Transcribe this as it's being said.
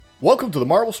Welcome to the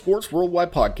Marble Sports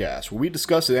Worldwide Podcast, where we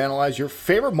discuss and analyze your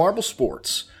favorite marble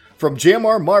sports. From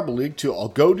JMR Marble League to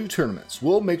Algodo tournaments,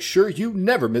 we'll make sure you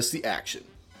never miss the action.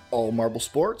 All marble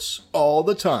sports, all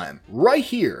the time, right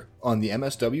here on the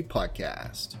MSW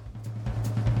Podcast.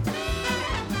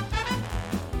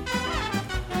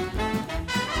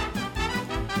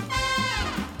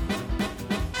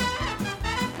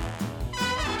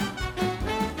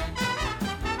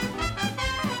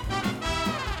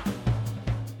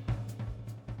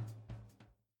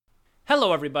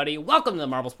 Hello, everybody. Welcome to the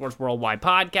Marble Sports Worldwide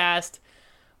Podcast.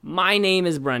 My name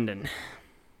is Brendan.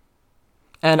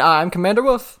 And I'm Commander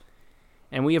Wolf.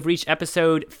 And we have reached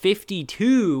episode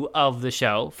 52 of the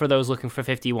show. For those looking for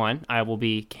 51, I will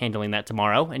be handling that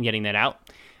tomorrow and getting that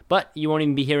out. But you won't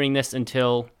even be hearing this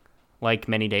until, like,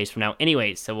 many days from now.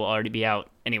 Anyways, so we'll already be out.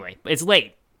 Anyway, it's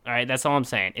late. All right, that's all I'm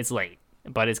saying. It's late.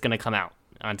 But it's going to come out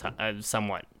on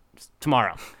somewhat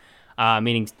tomorrow,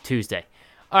 meaning Tuesday.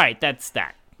 All right, that's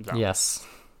that. So. Yes.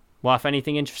 Well, if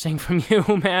anything interesting from you,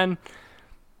 man?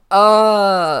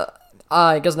 I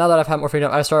guess now that I've had more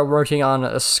freedom, I started working on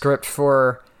a script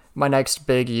for my next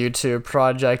big YouTube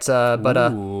project, but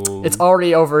it's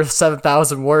already over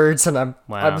 7,000 words, and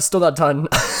I'm still not done.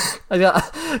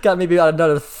 I got maybe about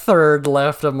another third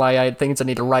left of my things I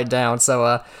need to write down,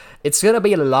 so it's gonna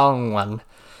be a long one.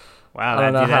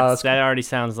 Wow, that already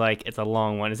sounds like it's a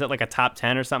long one. Is it like a top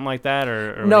 10 or something like that?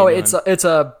 Or no, it's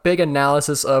a big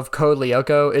analysis of Code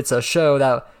Lyoko. It's a show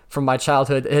that from my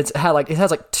childhood. It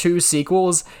has like 2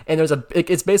 sequels, and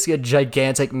it's basically a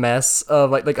gigantic mess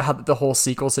of like how the whole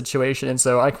sequel situation. And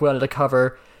so I wanted to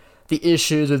cover the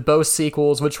issues with both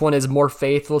sequels, which one is more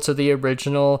faithful to the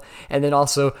original, and then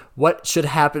also what should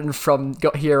happen from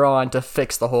here on to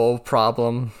fix the whole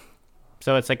problem.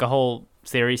 So it's like a whole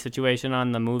theory situation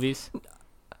on the movies?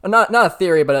 Not a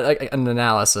theory, but an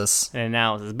analysis. An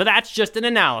analysis. But that's just an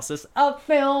analysis. A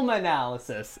film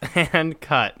analysis. And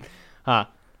cut.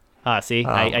 See?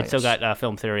 I still got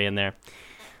film theory in there.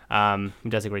 He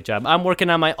does a great job. I'm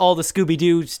working on my all the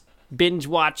Scooby-Doo binge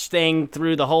watch thing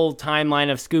through the whole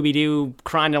timeline of Scooby-Doo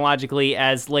chronologically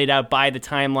as laid out by the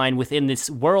timeline within this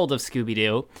world of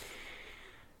Scooby-Doo.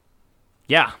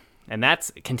 Yeah. And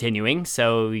that's continuing,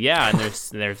 so yeah, and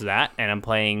there's that, and I'm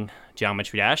playing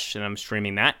Geometry Dash, and I'm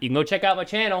streaming that. You can go check out my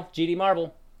channel, GD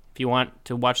Marble, if you want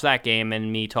to watch that game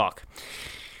and me talk.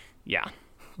 Yeah.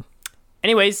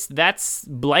 Anyways,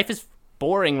 life is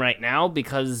boring right now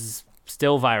because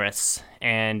still virus,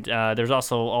 and there's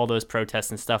also all those protests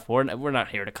and stuff. We're not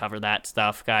here to cover that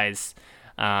stuff, guys.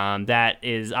 That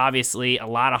is obviously a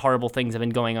lot of horrible things have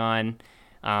been going on.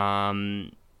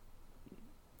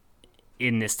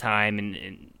 In this time,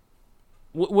 and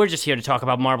we're just here to talk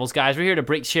about marbles, guys. We're here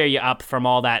to cheer you up from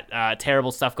all that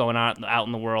terrible stuff going on out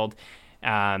in the world,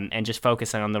 and just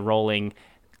focusing on the rolling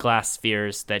glass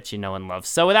spheres that you know and love.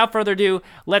 So without further ado,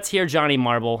 let's hear Johnny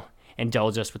Marble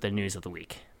indulge us with the news of the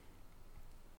week.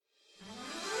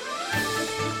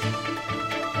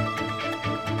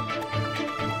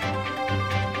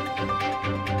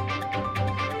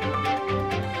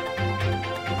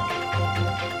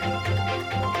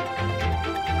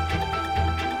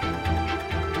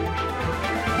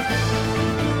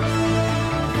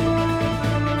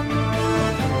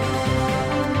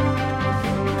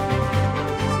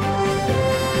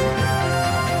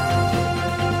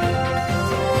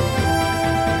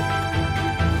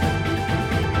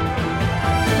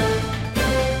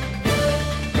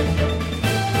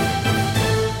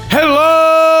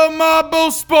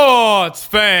 Marble Sports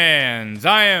fans,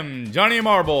 I am Johnny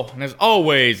Marble, and as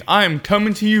always, I am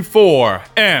coming to you for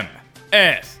MSW.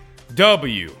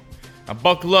 Now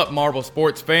buckle up, Marble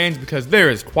Sports fans, because there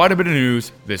is quite a bit of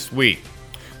news this week.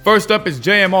 First up is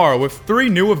JMR with 3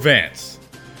 new events.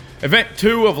 Event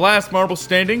 2 of Last Marble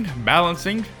Standing,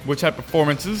 Balancing, which had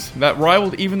performances that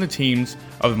rivaled even the teams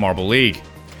of the Marble League.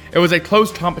 It was a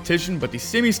close competition, but the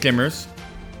semi-skimmers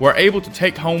were able to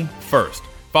take home first,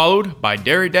 followed by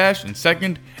Dairy Dash in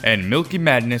second and Milky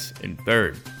Madness in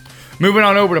third. Moving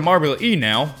on over to Marble E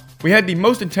now, we had the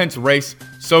most intense race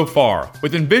so far,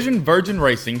 with Envision Virgin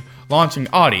Racing launching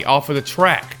Audi off of the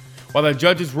track. While the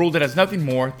judges ruled it as nothing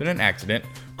more than an accident,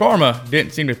 Karma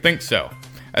didn't seem to think so,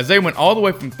 as they went all the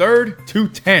way from 3rd to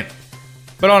 10th.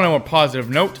 But on a more positive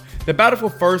note, the battle for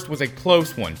first was a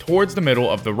close one towards the middle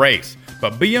of the race,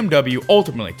 but BMW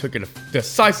ultimately took a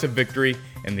decisive victory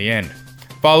in the end,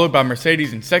 followed by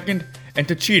Mercedes in second and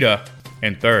Techeetah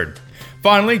in third.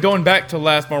 Finally, going back to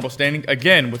Last Marble Standing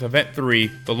again with Event 3,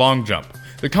 the long jump.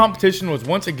 The competition was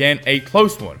once again a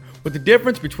close one, with the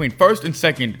difference between first and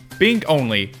second being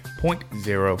only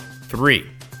 0.03.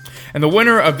 And the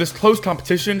winner of this close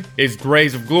competition is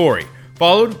Grays of Glory,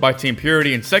 followed by Team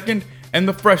Purity in second and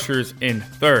the Freshers in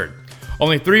third.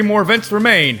 Only 3 more events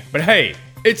remain, but hey,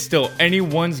 it's still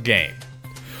anyone's game.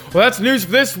 Well, that's news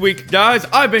for this week, guys.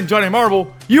 I've been Johnny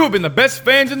Marble. You have been the best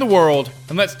fans in the world,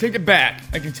 and let's take it back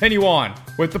and continue on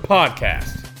with the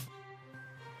podcast.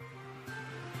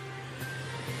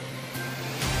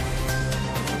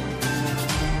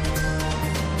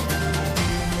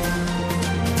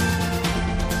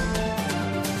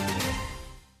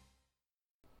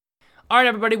 All right,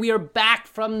 everybody, we are back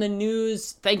from the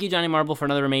news. Thank you, Johnny Marble, for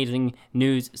another amazing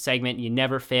news segment. You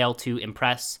never fail to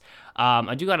impress.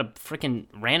 I do got to freaking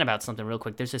rant about something real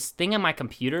quick. There's this thing on my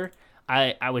computer.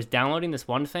 I was downloading this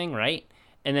one thing, right?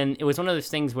 And then it was one of those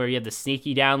things where you have the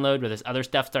sneaky download where this other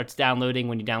stuff starts downloading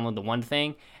when you download the one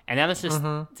thing. And now there's just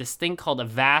this thing called a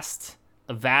vast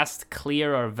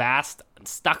clear or vast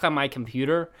stuck on my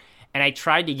computer. And I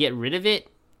tried to get rid of it,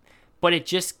 but it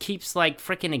just keeps like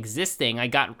freaking existing. I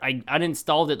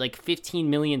uninstalled it like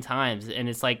 15 million times, and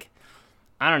it's like,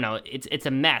 I don't know, it's a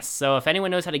mess. So if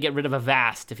anyone knows how to get rid of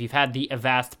Avast, if you've had the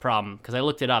Avast problem, because I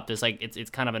looked it up, there's like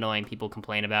it's kind of annoying. People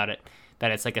complain about it,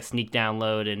 that it's like a sneak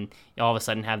download, and you all of a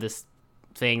sudden have this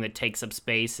thing that takes up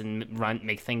space and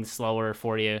make things slower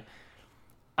for you.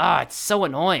 It's so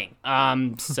annoying.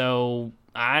 So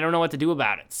I don't know what to do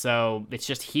about it. So it's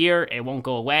just here. It won't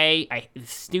go away. The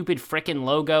stupid frickin'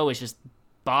 logo is just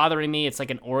bothering me. It's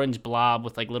like an orange blob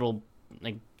with like little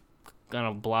like kind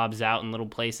of blobs out in little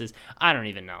places. I don't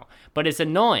even know. But it's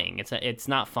annoying. It's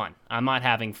not fun. I'm not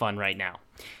having fun right now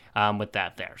with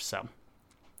that there. So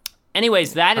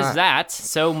anyways, that is that.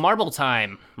 So Marble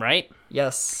time, right?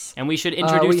 Yes. And we should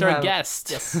introduce our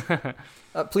guest. Yes.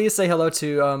 Please say hello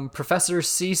to Professor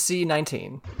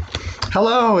CC19.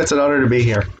 Hello, it's an honor to be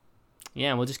here.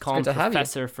 Yeah, we'll just call him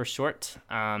Professor for short.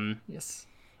 Yes.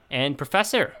 And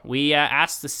Professor, we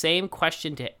asked the same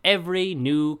question to every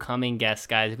new coming guest,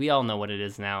 guys. We all know what it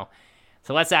is now.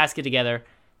 So let's ask it together.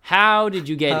 How did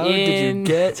you get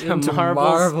into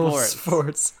Marble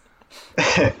Sports?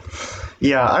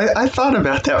 Yeah, I thought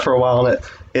about that for a while, and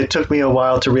it took me a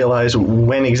while to realize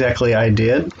when exactly I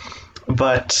did.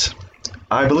 But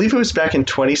I believe it was back in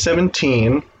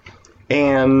 2017,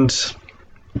 and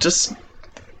just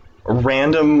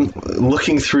random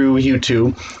looking through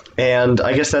YouTube. And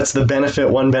I guess that's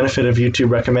one benefit of YouTube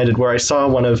Recommended, where I saw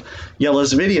one of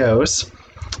Yella's videos,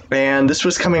 and this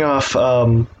was coming off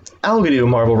Algodoot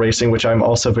Marble Racing, which I'm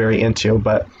also very into.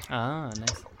 But nice.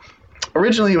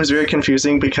 Originally it was very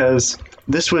confusing because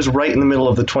this was right in the middle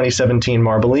of the 2017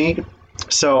 Marble League.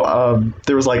 So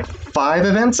there was like 5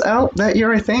 events out that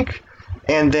year, I think.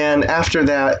 And then after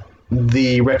that,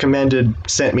 the Recommended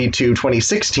sent me to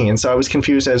 2016. So I was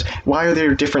confused as, why are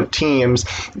there different teams?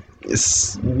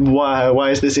 Why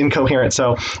is this incoherent?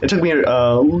 So it took me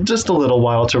just a little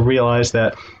while to realize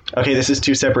that, okay, this is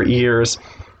 2 separate years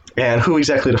and who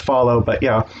exactly to follow. But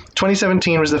yeah,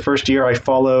 2017 was the first year I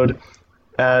followed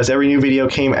as every new video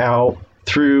came out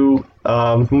through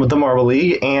the Marble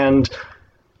League, and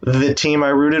the team I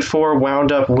rooted for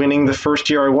wound up winning the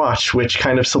first year I watched, which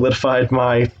kind of solidified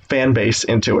my fan base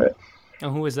into it.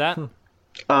 Oh, who was that?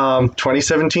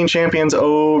 2017 champions,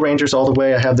 Rangers all the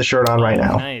way. I have the shirt on right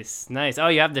now. Nice. Oh,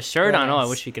 you have the shirt on. Oh, I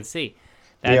wish you could see.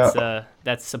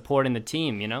 That's supporting the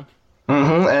team, you know?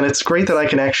 Mm-hmm. And it's great that I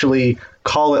can actually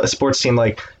call it a sports team.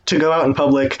 Like, to go out in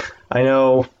public, I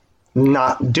know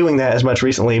not doing that as much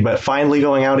recently, but finally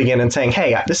going out again and saying,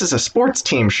 hey, this is a sports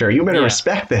team, sure. You better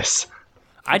respect this.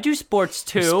 I do sports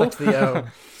too. Respect the O.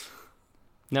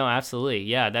 No, absolutely.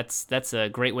 Yeah, that's a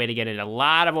great way to get it. A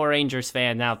lot of Rangers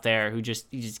fans out there who you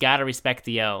just got to respect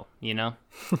the O, you know?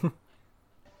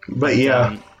 But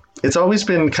yeah, it's always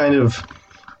been kind of,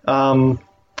 I'm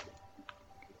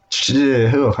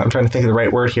trying to think of the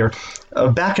right word here,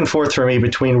 back and forth for me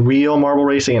between real Marble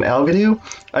Racing and Algodoot.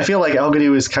 I feel like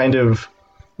Algodoot has kind of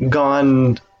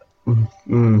gone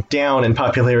down in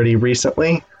popularity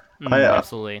recently.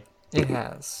 Absolutely. It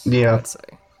has. Yeah. I'd say.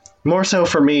 More so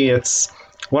for me, it's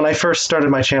when I first started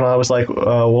my channel, I was like,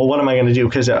 well, what am I going to do?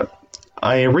 Because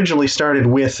I originally started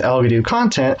with Algodoot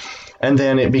content, and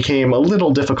then it became a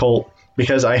little difficult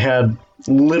because I had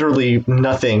literally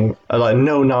nothing,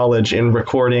 no knowledge in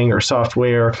recording or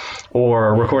software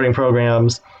or recording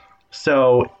programs.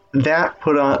 So that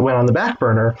went on the back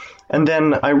burner. And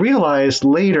then I realized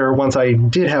later, once I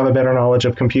did have a better knowledge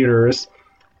of computers,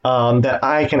 that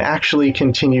I can actually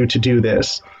continue to do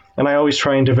this. And I always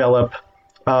try and develop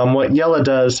what Yella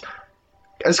does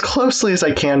as closely as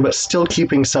I can, but still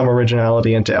keeping some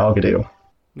originality into Algodoot.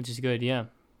 Which is good, yeah.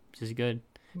 Which is good.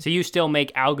 So you still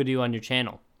make Algodoot on your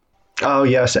channel? Oh,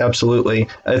 yes, absolutely.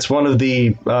 It's one of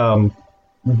the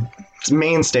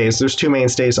mainstays. There's two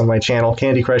mainstays on my channel,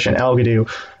 Candy Crush and Algodoot.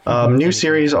 New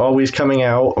series always coming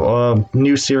out.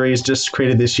 New series just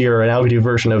created this year, an Algodoot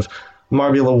version of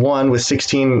Marbula 1 with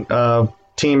 16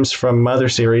 teams from other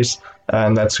series,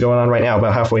 and that's going on right now,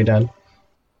 about halfway done.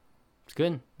 It's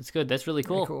good. It's good. That's really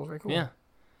cool. Very cool. Yeah.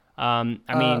 I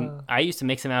mean, I used to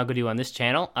make some Algodoot on this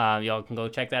channel. Y'all can go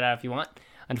check that out if you want.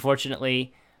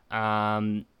 Unfortunately,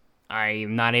 I'm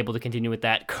not able to continue with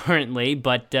that currently,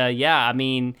 but yeah, I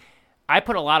mean, I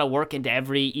put a lot of work into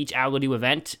each Algodoot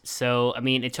event, so I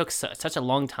mean, it took such a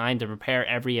long time to prepare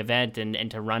every event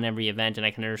and to run every event, and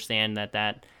I can understand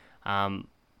that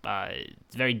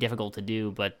it's very difficult to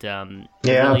do, but yeah,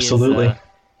 really absolutely.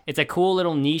 it's a cool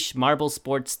little niche marble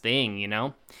sports thing, you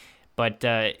know? But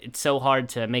it's so hard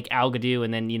to make Algodoot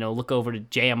and then, you know, look over to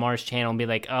JMR's channel and be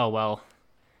like, oh, well,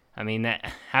 I mean,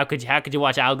 how could you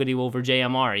watch Algodoot over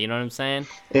JMR? You know what I'm saying?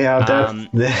 Yeah,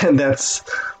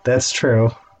 that's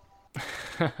true.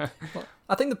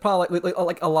 I think the problem,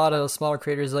 like a lot of smaller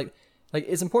creators, like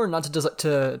it's important not to just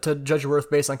to judge your worth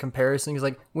based on comparison. Because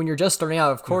like when you're just starting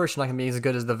out, of course you're not gonna be as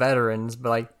good as the veterans. But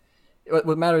like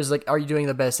what matters is like, are you doing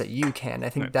the best that you can? I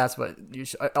think that's what you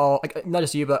should not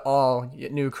just you, but all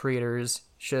new creators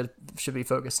should be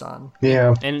focused on.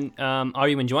 Yeah. And are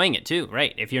you enjoying it too?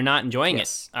 Right. If you're not enjoying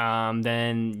Yes. it,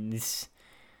 then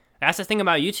that's the thing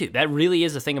about YouTube. That really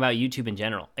is the thing about YouTube in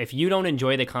general. If you don't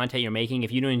enjoy the content you're making,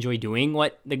 if you don't enjoy doing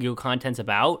what your content's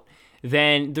about,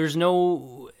 then there's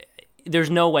no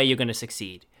way you're going to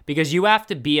succeed, because you have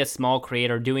to be a small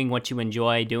creator doing what you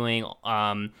enjoy doing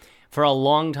for a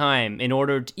long time in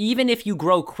order to, even if you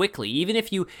grow quickly, even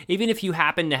if you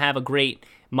happen to have a great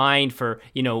mind for,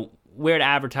 you know, where to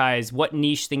advertise, what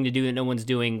niche thing to do that no one's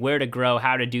doing, where to grow,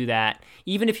 how to do that.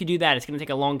 Even if you do that, it's going to take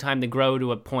a long time to grow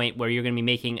to a point where you're going to be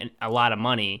making a lot of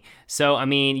money. So, I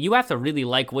mean, you have to really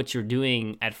like what you're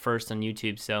doing at first on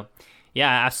YouTube. So, yeah,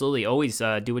 absolutely. Always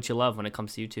do what you love when it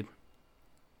comes to YouTube.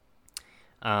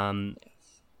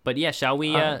 But yeah, shall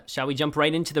we jump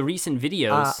right into the recent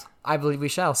videos? I believe we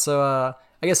shall. So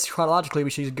I guess chronologically, we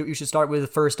should start with the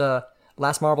first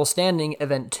Last Marble Standing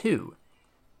Event 2,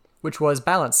 which was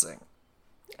balancing.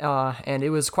 And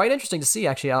it was quite interesting to see,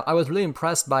 actually. I was really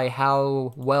impressed by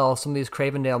how well some of these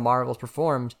Cravendale marbles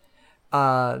performed.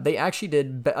 They actually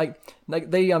did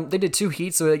they did 2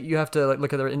 heats, so you have to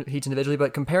look at their heats individually.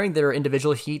 But comparing their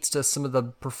individual heats to some of the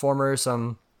performers,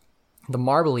 the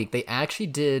Marble League, they actually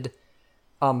did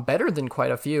better than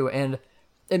quite a few. And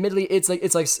admittedly, it's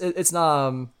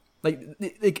not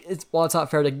while it's not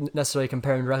fair to necessarily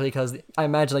compare them directly, because I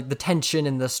imagine like the tension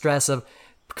and the stress of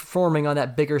performing on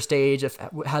that bigger stage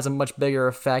has a much bigger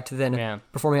effect than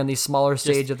performing on these smaller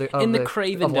stage of the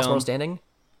Craven Last Marble Dome. Standing.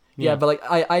 Yeah, but like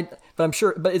but I'm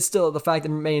sure, but it's still the fact that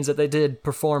remains that they did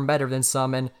perform better than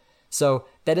some, and so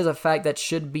that is a fact that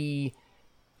should be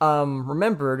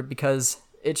remembered, because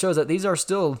it shows that these are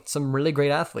still some really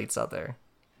great athletes out there.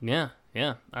 Yeah.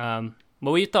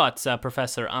 What were your thoughts,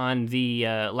 Professor, on the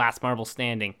Last Marble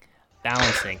Standing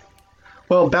balancing?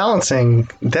 Well, balancing,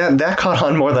 that caught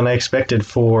on more than I expected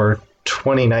for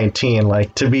 2019,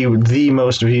 like to be the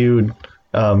most viewed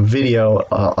video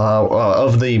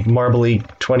of the Marble League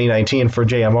 2019 for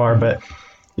JMR. But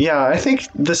yeah, I think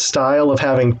the style of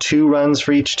having 2 runs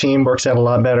for each team works out a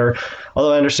lot better,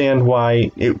 although I understand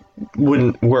why it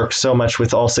wouldn't work so much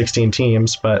with all 16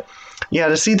 teams. But yeah,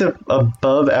 to see the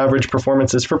above average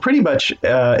performances for pretty much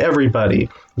everybody,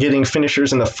 getting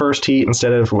finishers in the first heat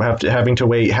instead of having to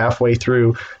wait halfway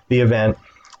through the event,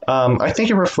 I think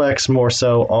it reflects more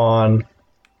so on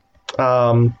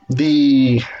I'm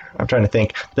trying to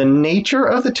think, the nature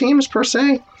of the teams per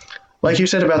se. Like you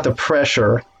said about the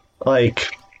pressure,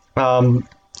 like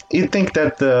you'd think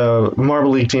that the Marble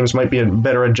League teams might be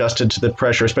better adjusted to the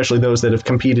pressure, especially those that have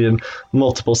competed in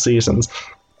multiple seasons.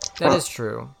 That is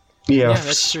true. Yeah,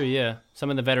 that's true. Yeah,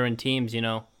 some of the veteran teams, you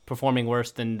know, performing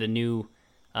worse than the new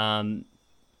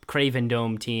Craven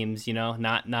Dome teams. You know,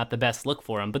 not the best look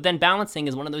for them. But then balancing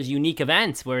is one of those unique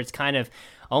events where it's kind of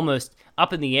almost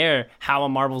up in the air how a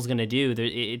marble's going to do.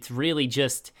 It's really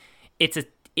just it's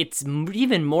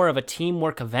even more of a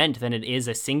teamwork event than it is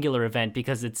a singular event,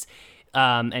 because it's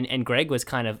and Greg was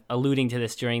kind of alluding to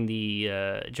this during the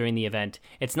event.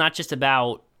 It's not just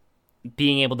about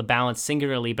being able to balance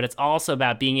singularly, but it's also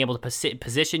about being able to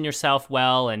position yourself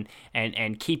well and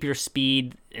keep your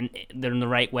speed in the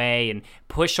right way, and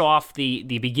push off the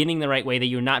beginning the right way, that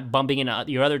you're not bumping into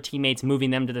your other teammates,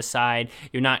 moving them to the side.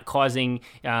 You're not causing,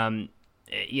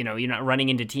 you're not running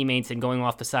into teammates and going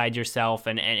off the side yourself.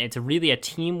 And it's really a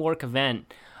teamwork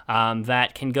event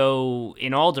that can go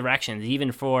in all directions,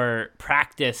 even for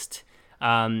practiced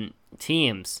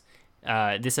teams.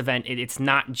 this event, it's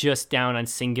not just down on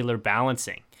singular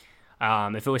balancing.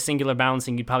 If it was singular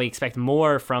balancing, you'd probably expect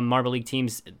more from Marble League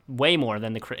teams, way more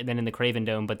than in the Craven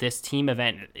Dome. But this team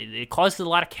event, it causes a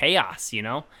lot of chaos, you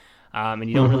know, and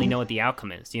you don't really know what the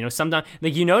outcome is. You know, sometimes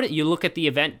like you look at the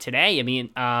event today. I mean,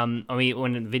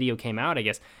 when the video came out, I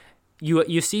guess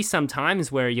you see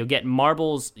sometimes where you'll get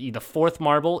marbles. The fourth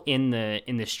marble in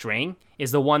the string is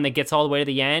the one that gets all the way to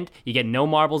the end. You get no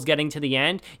marbles getting to the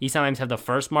end. You sometimes have the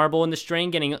first marble in the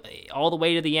string getting all the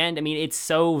way to the end. I mean, it's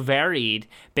so varied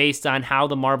based on how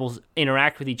the marbles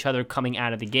interact with each other coming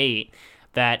out of the gate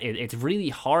that it's really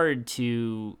hard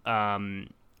to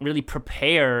really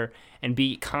prepare and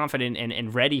be confident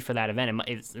and ready for that event.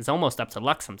 It's almost up to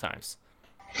luck sometimes.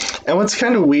 And what's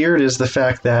kind of weird is the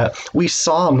fact that we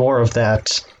saw more of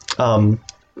that team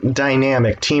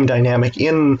dynamic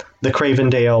in the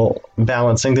Cravendale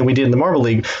balancing than we did in the Marble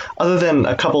League, other than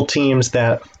a couple teams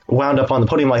that wound up on the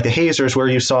podium like the Hazers, where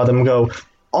you saw them go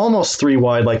almost 3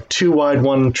 wide, like 2 wide,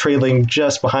 one trailing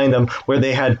just behind them, where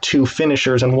they had 2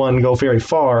 finishers and one go very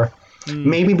far.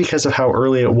 Maybe because of how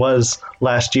early it was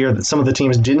last year that some of the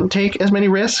teams didn't take as many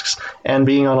risks, and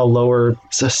being on a lower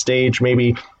stage,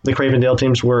 maybe the Cravendale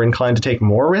teams were inclined to take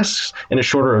more risks in a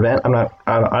shorter event.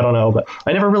 I don't know, but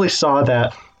I never really saw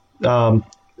that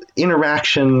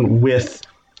interaction with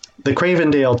the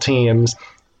Cravendale teams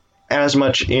as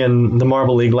much in the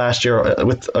Marble League last year,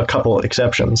 with a couple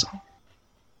exceptions.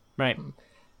 Right.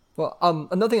 Well,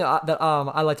 another thing that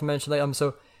I like to mention, like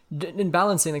so in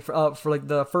balancing, like for like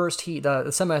the first heat, the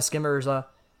semi skimmers,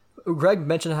 Greg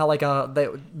mentioned how like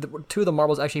the 2 of the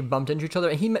marbles actually bumped into each other,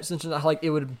 and he mentioned how like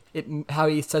how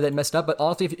he said it messed up. But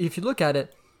honestly, if you look at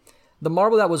it, the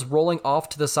marble that was rolling off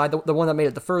to the side, the one that made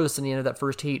it the furthest in the end of that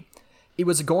first heat, it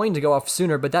was going to go off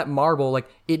sooner, but that marble, like,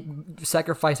 it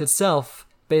sacrificed itself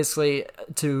basically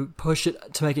to push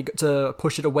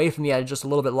it away from the edge just a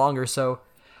little bit longer. So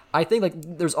I think like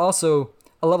there's also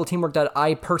a level of teamwork that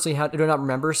I personally do not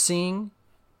remember seeing.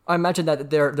 I imagine that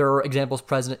there are examples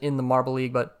present in the Marble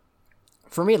League, but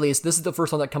for me at least, this is the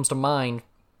first one that comes to mind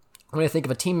when I think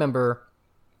of a team member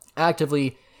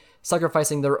actively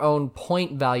sacrificing their own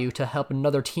point value to help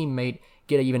another teammate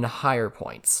get even higher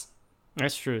points.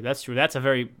 That's true. That's a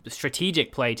very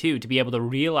strategic play too, to be able to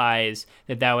realize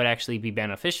that would actually be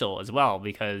beneficial as well,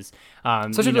 because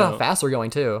especially how fast they're going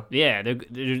too. Yeah,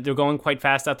 they're going quite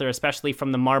fast out there, especially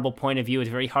from the marble point of view. It's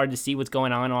very hard to see what's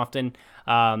going on often.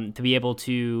 To be able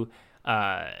to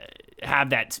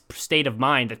have that state of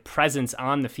mind, that presence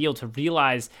on the field, to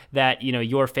realize that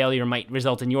your failure might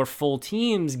result in your full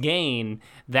team's gain.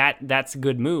 That's a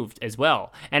good move as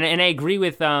well. And I agree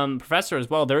with Professor as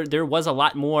well. There was a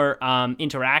lot more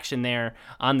interaction there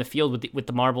on the field with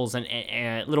the marbles, and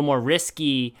a little more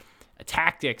risky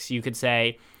tactics, you could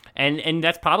say. And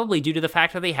that's probably due to the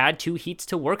fact that they had 2 heats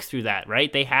to work through that,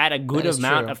 right? They had a good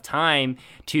amount of time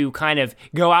to kind of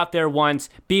go out there once,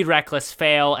 be reckless,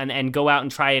 fail, and go out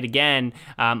and try it again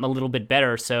a little bit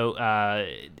better. So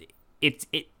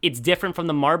it's different from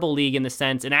the Marble League in the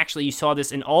sense, and actually you saw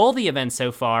this in all the events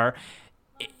so far.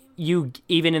 You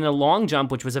even in the long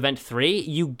jump, which was event 3,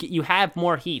 you have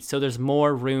more heats, so there's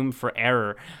more room for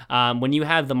error. When you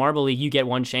have the Marble League, you get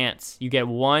one chance.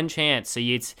 So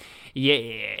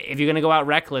if you're gonna go out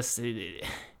reckless,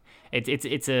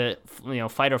 it's a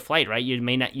fight or flight, right? You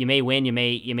may win, you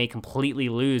may completely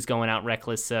lose going out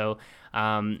reckless. So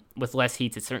with less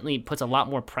heats, it certainly puts a lot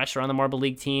more pressure on the Marble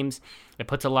League teams. It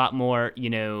puts a lot more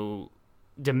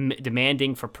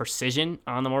demanding for precision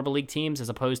on the Marble League teams, as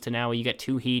opposed to now you get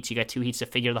 2 heats. You got 2 heats to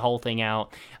figure the whole thing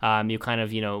out. You kind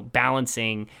of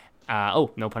balancing.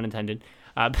 No pun intended.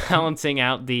 Balancing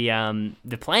out the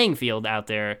playing field out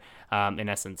there, in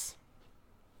essence.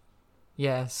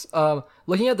 Yes.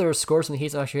 Looking at their scores in the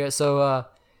heats actually, so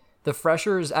the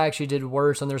Freshers actually did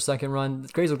worse on their second run.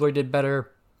 Crazy Glory did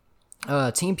better.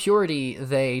 Team Purity,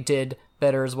 they did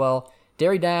better as well.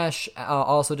 Dairy Dash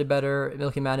also did better.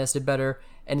 Milky Madness did better.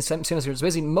 And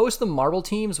basically most of the Marble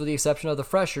teams, with the exception of the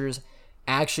Freshers,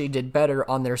 actually did better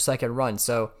on their second run.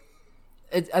 So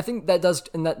I think that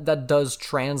does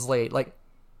translate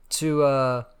to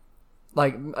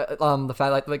the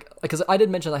fact because I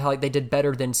did mention how they did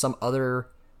better than some other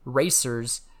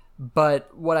racers,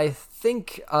 but what I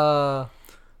think from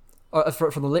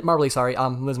the Marble League, sorry,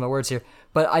 I'm losing my words here,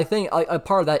 but I think a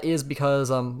part of that is because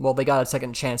they got a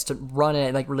second chance to run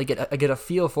it and really get a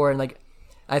feel for it, and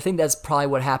I think that's probably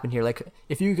what happened here.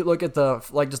 If you could look at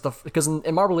because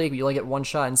in Marble League you only get one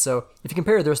shot, and so if you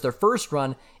compare this to their first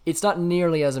run, it's not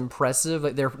nearly as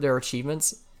impressive, their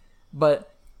achievements,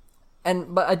 but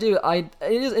it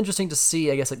is interesting to see,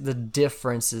 I guess, the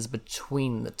differences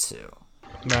between the two.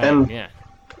 Right. And yeah.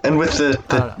 And with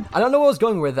I don't know where I was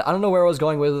going with it. I don't know where I was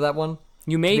going with that one.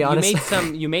 You be made honest.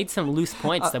 you made some loose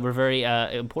points that were very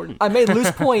important. I made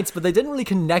loose points, but they didn't really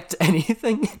connect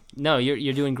anything. No,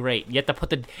 you're doing great. You have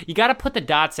to you got to put the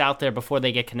dots out there before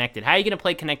they get connected. How are you going to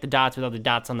play connect the dots without the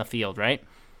dots on the field, right?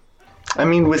 I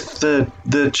mean, with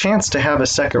the chance to have a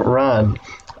second run,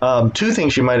 two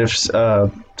things you might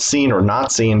have seen or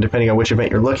not seen, depending on which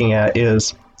event you're looking at,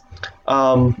 is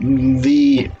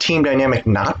the team dynamic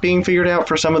not being figured out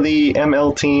for some of the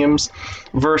ML teams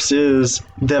versus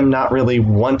them not really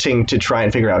wanting to try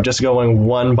and figure out, just going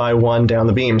one by one down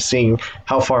the beam, seeing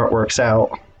how far it works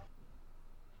out.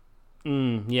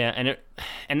 Yeah,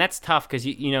 and that's tough because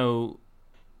you know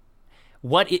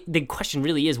the question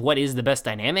really is, what is the best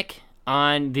dynamic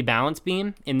on the balance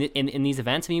beam in these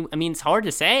events? I mean, it's hard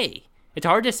to say. It's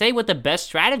hard to say what the best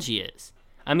strategy is.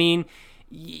 I mean,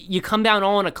 you come down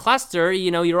all in a cluster,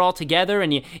 you know, you're all together,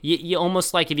 and you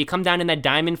almost like if you come down in that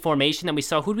diamond formation that we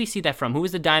saw. Who did we see that from? Who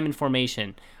was the diamond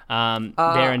formation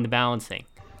there in the balancing?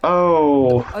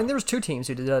 Oh, I think there was two teams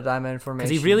who did a diamond formation.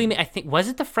 Because he really, I think, was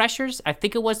it the Freshers? I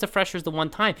think it was the Freshers the one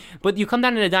time. But you come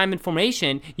down in a diamond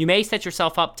formation, you may set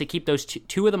yourself up to keep those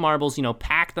two of the marbles, you know,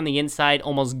 packed on the inside,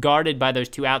 almost guarded by those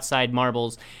two outside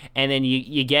marbles, and then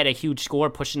you get a huge score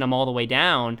pushing them all the way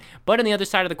down. But on the other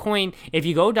side of the coin, if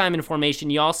you go diamond formation,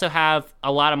 you also have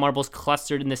a lot of marbles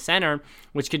clustered in the center,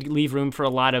 which could leave room for a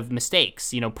lot of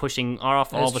mistakes, you know, pushing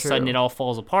off, all of a sudden it all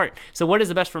falls apart. So what is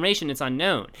the best formation? It's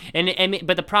unknown.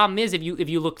 But the problem is, if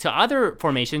you look to other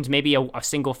formations, maybe a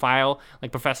single file,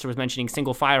 like Professor was mentioning,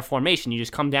 single file formation, you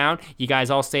just come down, you guys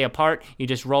all stay apart, you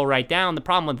just roll right down. The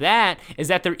problem with that is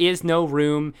that there is no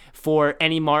room for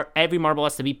every marble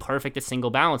has to be perfect at single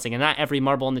balancing, and not every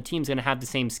marble on the team is going to have the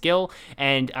same skill.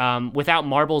 And without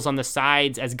marbles on the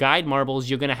sides as guide marbles,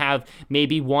 you're going to have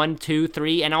maybe 1, 2,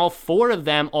 3, and all 4 of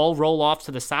them all roll off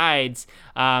to the sides,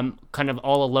 kind of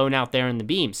all alone out there in the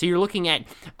beam. So you're looking at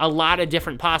a lot of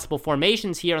different possible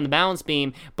formations here on the balance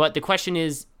beam, but the question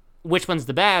is, which one's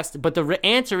the best? But the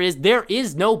answer is, there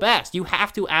is no best. You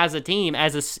have to, as a team,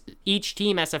 each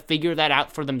team has to figure that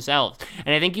out for themselves.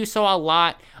 And I think you saw a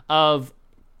lot of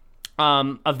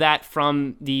that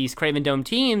from these Craven Dome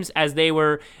teams as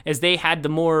they had the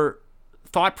more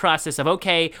thought process of,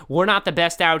 okay, we're not the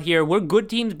best out here. We're good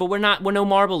teams, but we're no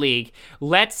Marble League.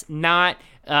 Let's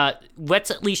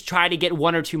at least try to get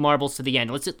 1 or 2 marbles to the end.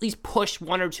 Let's at least push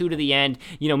 1 or 2 to the end.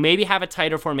 You know, maybe have a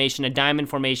tighter formation, a diamond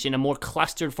formation, a more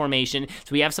clustered formation,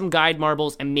 so we have some guide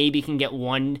marbles and maybe can get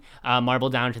 1 marble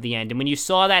down to the end. And when you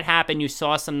saw that happen, you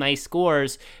saw some nice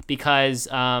scores because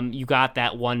you got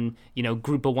that one, you know,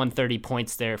 group of 130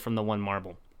 points there from the 1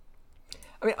 marble.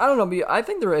 I mean, I don't know, but I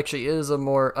think there actually is a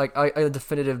more like a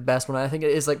definitive best one. I think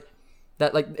it is like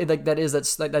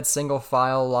that single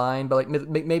file line, but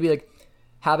like maybe like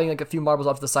having like a few marbles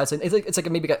off to the side. So it's like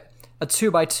maybe a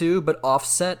 2x2 but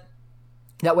offset.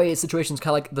 That way, situations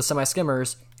kind of like the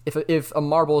semi-skimmers. If a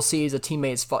marble sees a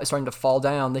teammate starting to fall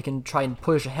down, they can try and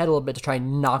push ahead a little bit to try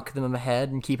and knock them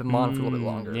ahead and keep them on for a little bit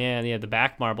longer. Yeah, the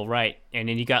back marble, right? And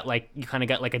then you kind of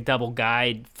got like a double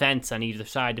guide fence on either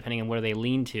side, depending on where they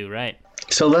lean to, right?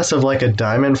 So less of like a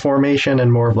diamond formation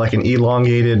and more of like an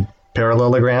elongated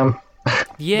parallelogram.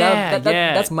 Yeah,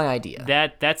 that's my idea.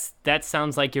 That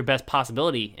sounds like your best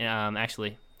possibility,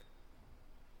 actually.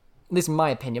 At least in my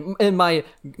opinion, in my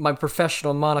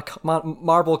professional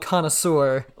marble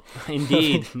connoisseur.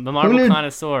 Indeed, the marble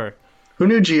connoisseur. Who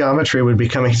knew geometry would be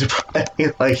coming to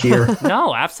play like here?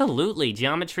 No, absolutely.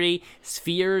 Geometry,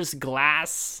 spheres,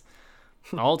 glass,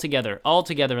 all together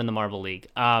in the Marble League.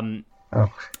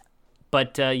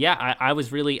 But yeah, I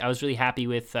was really happy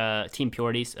with Team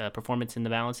Purity's performance in the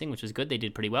balancing, which was good. They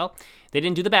did pretty well. They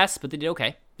didn't do the best, but they did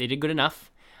okay. They did good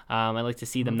enough. I like to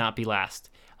see them not be last,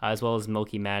 as well as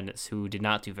Milky Madness, who did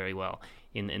not do very well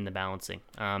in the balancing.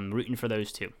 Rooting for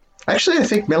those two. Actually, I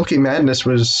think Milky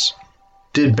Madness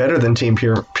did better than Team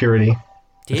Purity.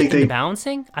 In the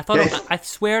balancing? I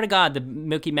swear to God, the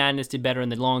Milky Madness did better in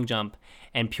the long jump,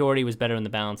 and Purity was better in the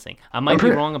balancing. I might be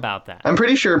wrong about that. I'm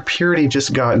pretty sure Purity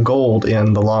just got gold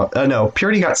in the long... no,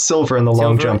 Purity got silver in the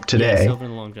long jump today. Yeah, silver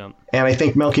in the long jump. And I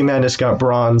think Milky Madness got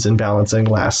bronze in balancing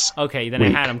last Okay, then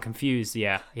week. I had them confused.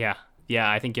 Yeah,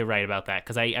 I think you're right about that,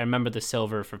 because I remember the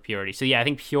silver for Purity. So yeah, I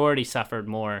think Purity suffered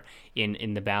more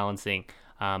in the balancing,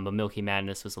 but Milky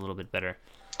Madness was a little bit better.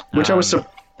 Which I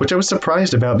was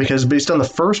surprised about, because based on the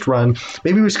first run,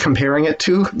 maybe he was comparing it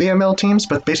to the ML teams,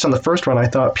 but based on the first run, I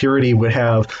thought Purity would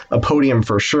have a podium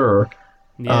for sure.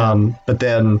 Yeah. But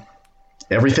then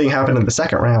everything happened in the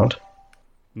second round.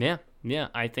 Yeah,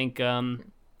 I think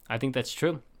that's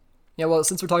true. Yeah, well,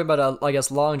 since we're talking about, I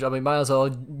guess, long jump, we might as well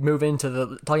move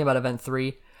into talking about Event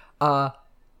 3.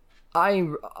 I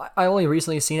only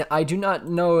recently seen it. I do not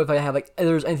know if I have like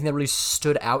there's anything that really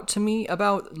stood out to me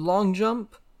about long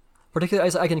jump.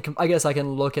 Particularly, I guess I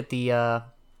can look at the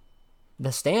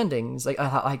standings. Like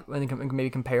I can maybe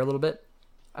compare a little bit.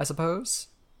 I suppose.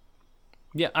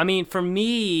 Yeah, I mean, for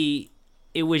me,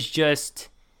 it was just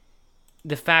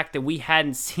the fact that we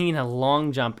hadn't seen a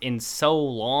long jump in so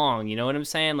long. You know what I'm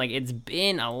saying? Like, it's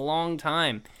been a long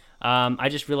time. I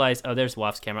just realized, oh, there's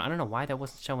Waff's camera. I don't know why that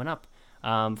wasn't showing up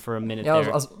for a minute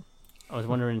there. I was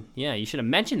wondering, yeah, you should have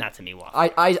mentioned that to me, Waff. I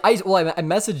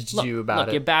messaged you about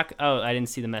it. You're back. Oh, I didn't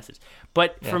see the message.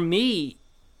 But for me,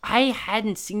 I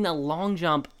hadn't seen a long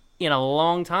jump in a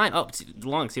long time. Oh,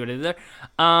 long. See what I did there?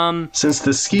 Since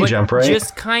the ski jump, right?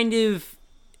 Just kind of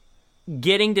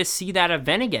getting to see that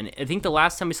event again. I think the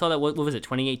last time we saw that, what was it,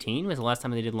 2018? Was the last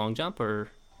time they did long jump, or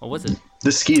what was it?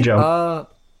 The ski jump.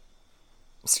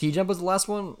 Ski jump was the last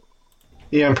one?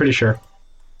 Yeah, I'm pretty sure.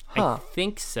 Huh. I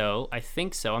think so.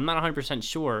 I'm not 100%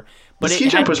 sure. But the ski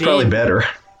jump was probably better.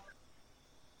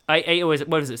 It was,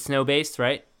 what was it, snow-based,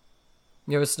 right?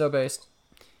 Yeah, it was snow-based.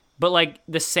 But, like,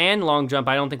 the sand long jump,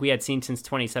 I don't think we had seen since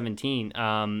 2017.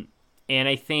 And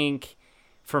I think,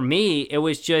 for me, it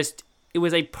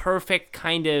was a perfect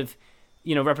kind of,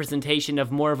 representation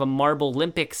of more of a Marble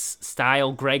Olympics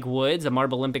style Greg Woods, a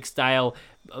Marble Olympics style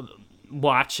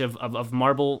watch of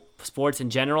marble sports in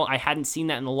general. I hadn't seen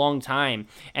that in a long time.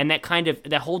 And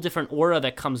that whole different aura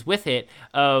that comes with it,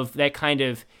 of that kind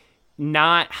of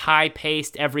not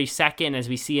high-paced every second, as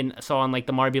we saw on like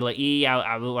the Marbula E,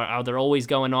 how they're always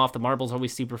going off, the marbles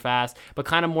always super fast, but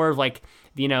kind of more of like,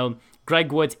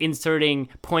 Greg Woods inserting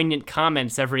poignant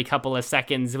comments every couple of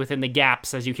seconds within the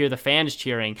gaps as you hear the fans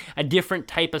cheering. A different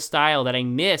type of style that I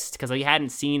missed because I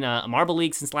hadn't seen a Marble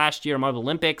League since last year, a Marble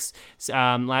Olympics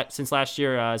since last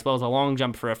year, as well as a long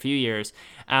jump for a few years.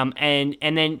 And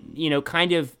then,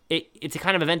 kind of, it's a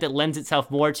kind of event that lends itself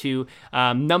more to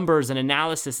numbers and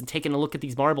analysis and taking a look at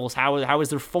these marbles. How is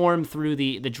their form through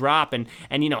the drop, and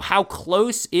how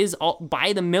close is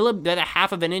by the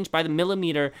half of an inch by the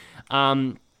millimeter.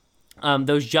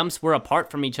 Those jumps were apart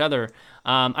from each other.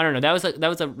 I don't know. That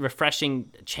was a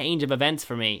refreshing change of events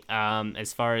for me,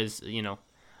 as far as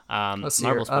marble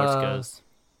sports goes.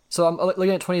 So I'm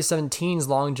looking at 2017's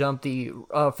long jump. The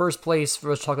first place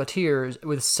was Chocolatiers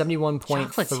with 71.3.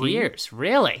 Chocolatiers,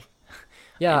 really?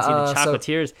 Yeah. I didn't see the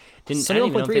Chocolatiers.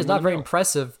 71.3 is not very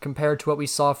impressive compared to what we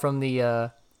saw from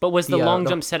the. But was the long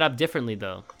jump set up differently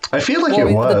though? I feel like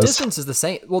it was. The distance is the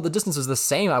same. Well, the distance is the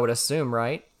same, I would assume,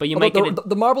 right? But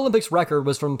the Marble Olympics record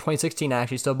was from 2016,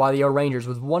 actually, still by the O'Rangers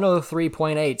with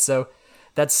 103.8. So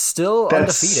that's still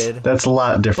undefeated. That's a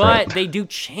lot different. But they do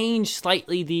change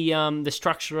slightly the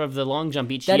structure of the long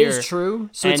jump each year. That is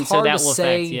true. So it's hard to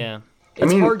say.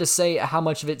 It's hard to say how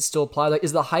much of it still applies. Like,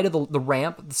 is the height of the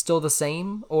ramp still the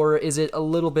same, or is it a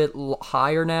little bit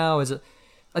higher now? Is it?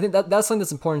 I think that's something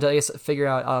that's important to, I guess, figure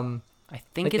out. I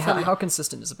think like how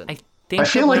consistent has it been? I think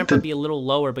the ramp would be a little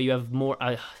lower, but you have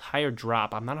a higher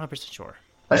drop. I'm not 100% sure.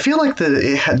 I feel like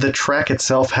the track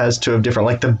itself has to have different,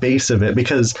 like the base of it,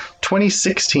 because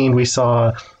 2016 we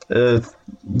saw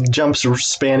jumps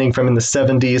spanning from in the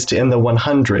 70s to in the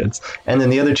 100s, and then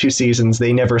the other two seasons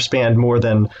they never spanned more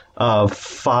than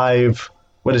 5.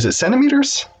 What is it?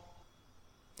 Centimeters?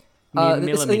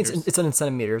 It's in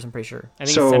centimeters. I'm pretty sure. I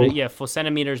think full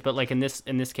centimeters. But like in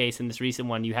this case, in this recent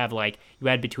one, you had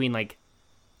between I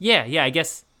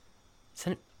guess.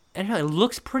 I don't know. It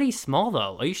looks pretty small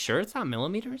though. Are you sure it's not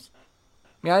millimeters?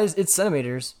 Yeah, it's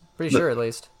centimeters. Pretty sure at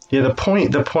least. Yeah, the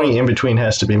point in between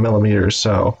has to be millimeters.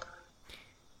 So.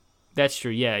 That's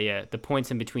true. Yeah. The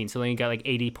points in between. So then you got like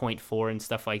 80.4 and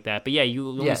stuff like that. But yeah, you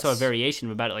only saw a variation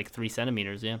of about 3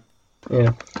 centimeters. Yeah.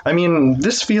 Yeah, I mean,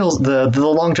 this feels the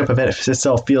long jump event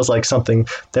itself feels like something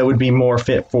that would be more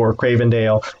fit for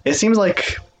Cravendale. It seems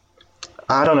like,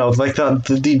 I don't know, like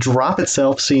the drop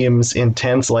itself seems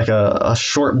intense, like a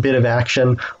short bit of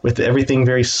action with everything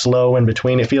very slow in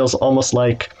between. It feels almost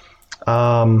like,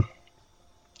 I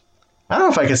don't know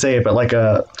if I could say it, but like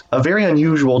a very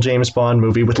unusual James Bond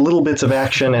movie with little bits of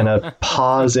action and a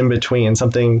pause in between,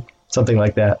 something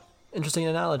like that. Interesting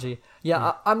analogy.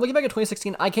 Yeah, I'm looking back at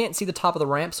 2016. I can't see the top of the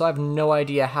ramp, so I have no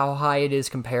idea how high it is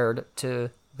compared to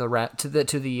the one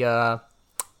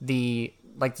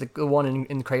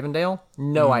in Cravendale.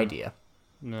 No idea.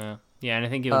 No. Yeah, and I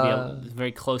think it would be a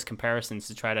very close comparisons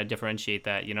to try to differentiate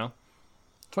that.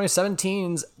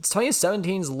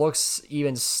 2017's looks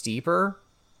even steeper,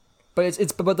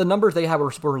 but but the numbers they had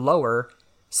were lower.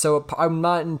 So I'm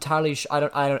not entirely sure.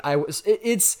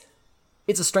 It's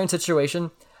a strange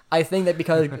situation. I think that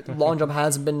because long jump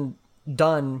hasn't been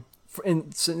done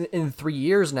in 3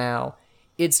 years now,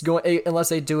 it's going unless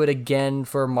they do it again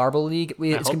for Marble League.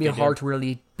 It's gonna be hope they hard do. to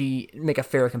really make a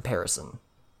fair comparison.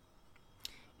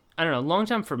 I don't know. Long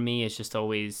jump for me is just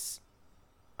always.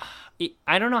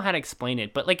 I don't know how to explain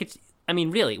it, but like it's. I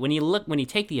mean, really, when you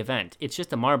take the event, it's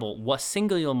just a marble,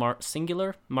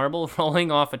 singular marble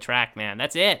rolling off a track, man.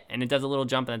 That's it, and it does a little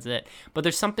jump, and that's it. But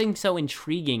there's something so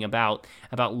intriguing about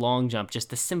long jump, just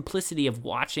the simplicity of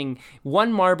watching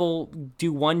one marble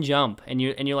do one jump, and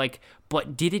you're like,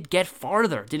 but did it get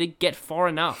farther? Did it get far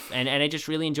enough? And I just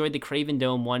really enjoyed the Craven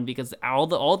Dome one because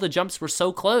all the jumps were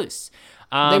so close.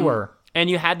 They were. And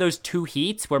you had those 2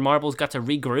 heats where marbles got to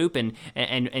regroup and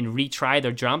retry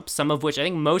their jumps. Some of which I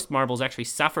think most marbles actually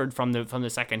suffered from the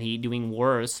second heat, doing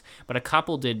worse, but a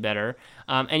couple did better.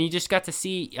 And you just got to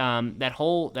see that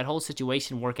whole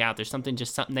situation work out. There's something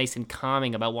nice and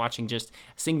calming about watching just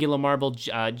singular marble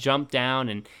jump down,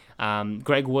 and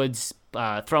Greg Woods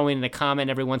throwing in a comment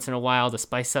every once in a while to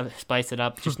spice it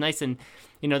up. Just nice and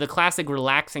the classic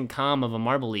relaxing calm of a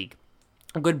Marble League.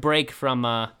 A good break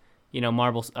from.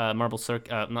 Marbula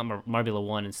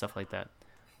 1 and stuff like that.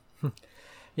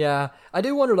 Yeah, I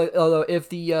do wonder, like, although if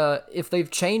they've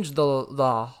changed the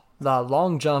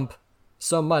long jump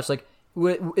so much, like,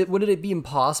 would it be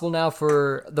impossible now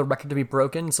for the record to be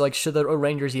broken? So, like, should the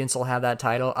Rangers even still have that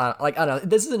title? I don't know.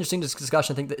 This is an interesting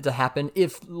discussion, I think, to happen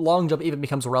if long jump even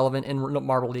becomes relevant in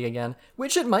Marble League again,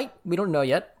 which it might. We don't know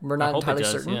yet. We're not entirely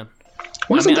certain. Yeah.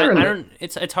 Wasn't there I don't.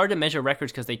 It's hard to measure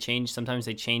records because they change. Sometimes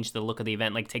they change the look of the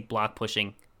event. Like take block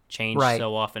pushing, change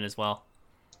so often as well.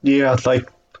 Yeah,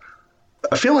 like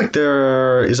I feel like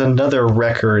there is another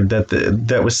record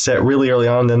that was set really early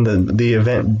on. Then the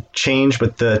event changed,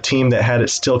 but the team that had it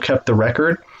still kept the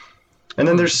record. And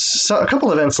then there's a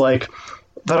couple events like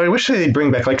that I wish they'd bring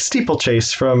back, like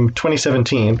Steeplechase from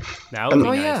 2017. That would be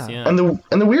nice. Yeah. And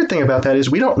the weird thing about that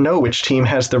is we don't know which team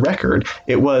has the record.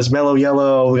 It was Mellow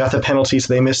Yellow, we got the penalties,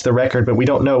 so they missed the record, but we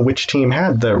don't know which team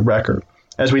had the record,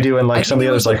 as we do in like some of the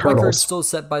others, like hurdles. Still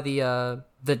set by the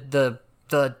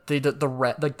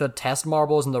test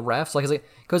marbles and the refs, like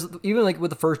because even like with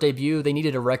the first debut, they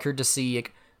needed a record to see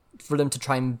like, for them to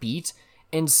try and beat.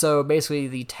 And so basically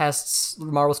the tests,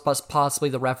 marbles plus possibly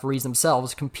the referees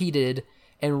themselves competed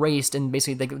and raced, and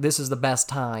basically this is the best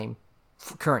time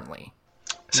currently.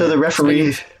 So the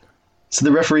referees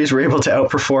were able to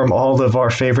outperform all of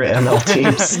our favorite ML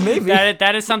teams. Maybe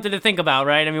that is something to think about,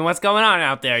 right? I mean, what's going on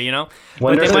out there,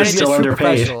 Wonder if they're still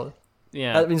underpaid.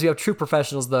 Yeah, that means we have true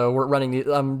professionals though. We're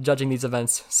judging these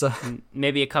events, so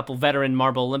maybe a couple veteran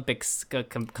Marble Olympics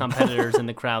competitors in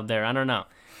the crowd there. I don't know,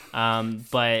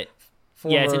 but.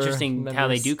 Yeah, it's interesting how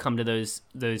they do come to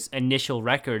those initial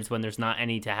records when there's not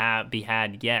any to be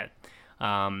had yet.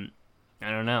 I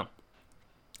don't know.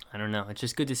 It's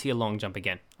just good to see a long jump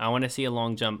again. I want to see a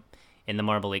long jump in the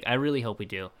Marble League. I really hope we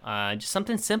do. Just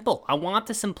something simple. I want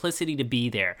the simplicity to be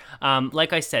there.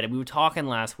 Like I said, we were talking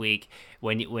last week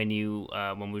when we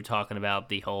were talking about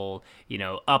the whole,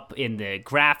 up in the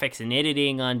graphics and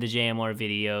editing on the JMR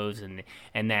videos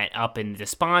and that up in the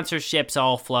sponsorships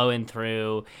all flowing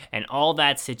through and all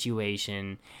that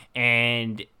situation.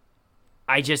 And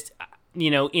I just,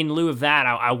 in lieu of that,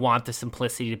 I want the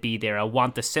simplicity to be there. I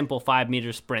want the simple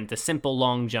 5-meter sprint, the simple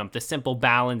long jump, the simple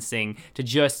balancing to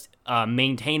just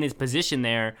maintain his position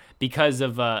there because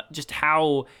of just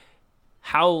how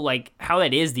that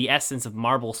is the essence of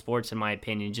marble sports, in my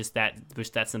opinion. Just that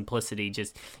simplicity.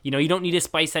 Just you don't need to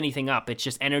spice anything up. It's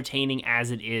just entertaining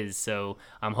as it is. So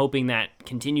I'm hoping that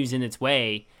continues in its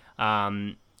way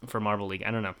for Marble League.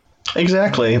 I don't know.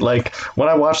 Exactly. Like when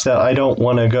I watch that, I don't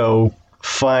want to go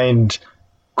find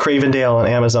Cravendale on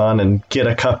Amazon and get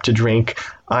a cup to drink.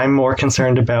 I'm more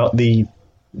concerned about the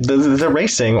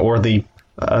racing or the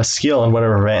skill in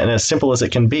whatever event, and as simple as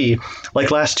it can be. Like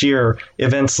last year,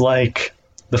 events like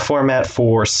the format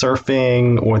for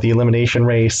surfing or the elimination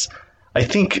race, I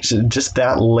think just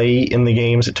that late in the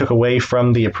games, it took away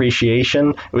from the appreciation.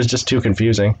 It was just too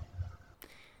confusing.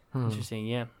 Interesting,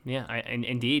 yeah,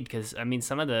 indeed. Because I mean,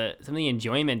 some of the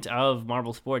enjoyment of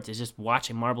marble sports is just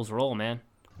watching marbles roll, man.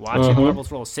 Watching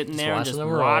marbles roll, sitting there and just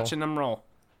watching them roll.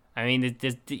 I mean,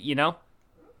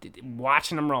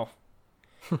 watching them roll.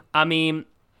 I mean,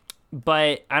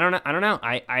 but I don't know.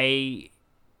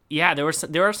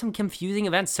 There are some confusing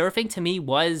events. Surfing to me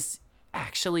was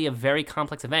actually a very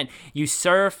complex event. You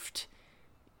surfed,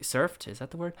 is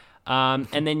that the word?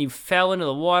 And then you fell into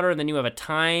the water, and then you have a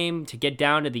time to get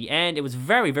down to the end. It was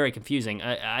very, very confusing.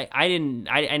 I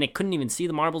couldn't even see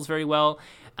the marbles very well.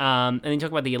 And then you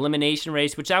talk about the elimination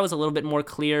race, which that was a little bit more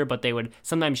clear, but they would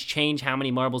sometimes change how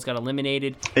many marbles got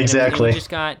eliminated. Exactly.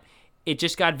 It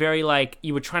just got very like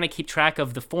you were trying to keep track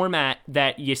of the format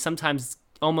that you sometimes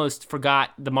almost forgot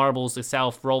the marbles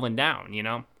itself rolling down, you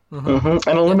know? And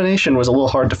elimination was a little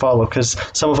hard to follow because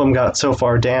some of them got so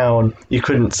far down you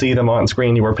couldn't see them on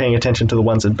screen. You were paying attention to the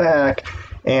ones in back,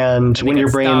 and when your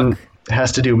brain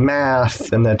has to do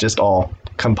math, and that just all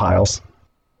compiles.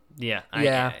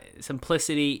 Yeah.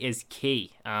 Simplicity is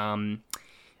key. But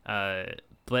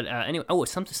anyway,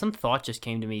 some thought just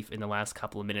came to me in the last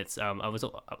couple of minutes.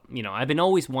 I've been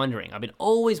always wondering,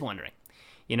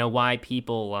 why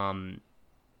people, how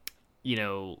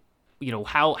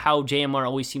JMR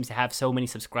always seems to have so many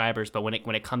subscribers, but when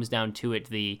it comes down to it,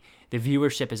 the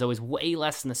viewership is always way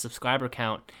less than the subscriber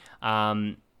count.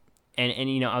 I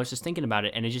was just thinking about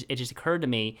it, and it just occurred to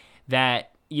me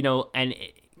that,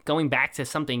 going back to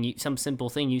some simple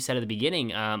thing you said at the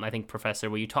beginning, I think, Professor,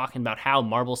 where you're talking about how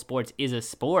marble sports is a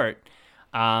sport.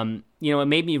 It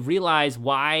made me realize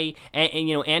why,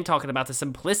 and talking about the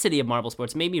simplicity of marble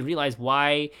sports made me realize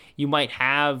why you might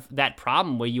have that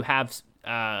problem where you have,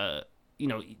 JMR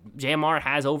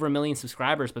has over 1 million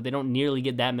subscribers, but they don't nearly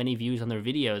get that many views on their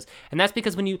videos. And that's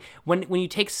because when you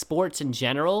take sports in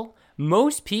general,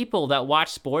 most people that watch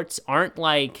sports aren't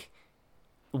like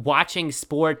watching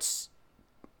sports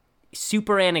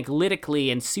super analytically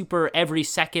and super every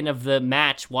second of the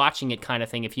match watching it kind of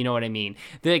thing, if you know what I mean.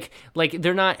 Like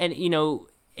they're not, and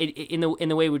in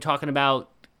the way we're talking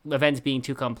about events being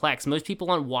too complex, most people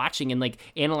aren't watching and like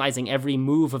analyzing every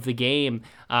move of the game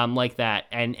like that,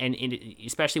 and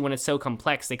especially when it's so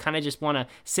complex, they kind of just want to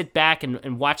sit back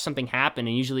and watch something happen.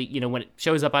 And usually, when it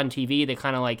shows up on TV, they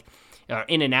kind of like are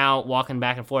in and out, walking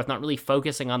back and forth, not really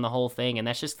focusing on the whole thing. And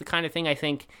that's just the kind of thing I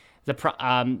think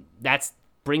that's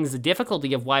brings the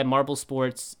difficulty of why marble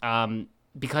sports,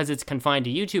 because it's confined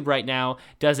to YouTube right now,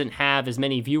 doesn't have as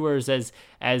many viewers as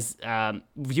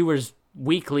viewers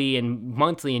weekly and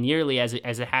monthly and yearly as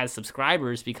it has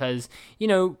subscribers, because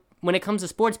when it comes to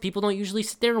sports, people don't usually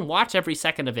sit there and watch every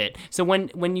second of it. So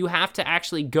when you have to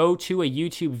actually go to a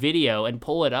YouTube video and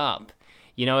pull it up,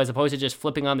 as opposed to just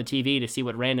flipping on the TV to see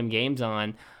what random game's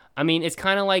on, I mean, it's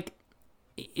kind of like,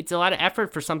 it's a lot of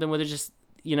effort for something where there's just,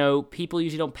 people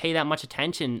usually don't pay that much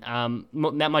attention,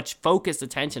 that much focused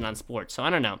attention on sports. So I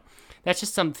don't know. That's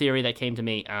just some theory that came to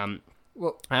me. I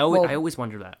always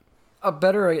wonder that. A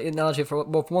better analogy for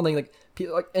one thing, like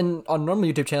on normal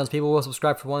YouTube channels, people will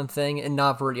subscribe for one thing and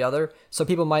not for the other. So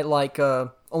people might like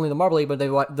only the Marble League, but they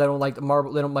don't like the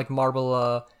Marble. They don't like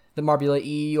Marble, the Marbula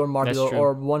E or Marbula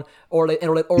or one, or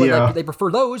they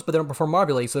prefer those, but they don't prefer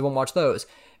Marble League, so they won't watch those.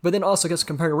 But then also, because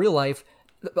compared to real life,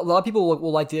 a lot of people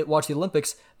will like to watch the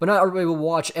Olympics, but not everybody will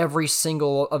watch every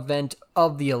single event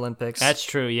of the Olympics. That's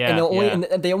true, yeah. And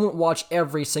they won't watch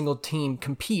every single team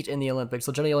compete in the Olympics.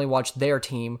 They'll generally only watch their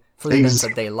team for the events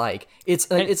that they like. It's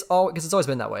always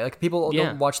been that way. Like, people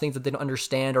don't watch things that they don't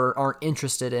understand or aren't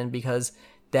interested in, because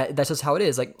that's just how it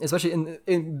is. Like, especially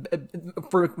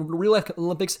for real life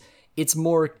Olympics, it's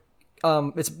more.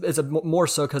 It's more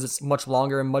so because it's much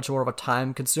longer and much more of a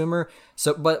time consumer.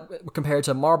 So, but compared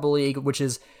to Marble League, which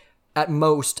is at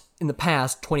most in the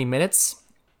past 20 minutes,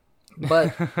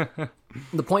 but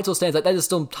the point still stands that is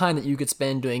still time that you could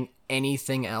spend doing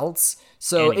anything else.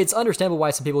 So it's understandable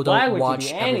why some people don't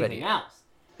watch everybody else.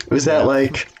 Was that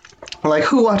like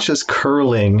who watches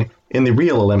curling in the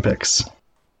real Olympics?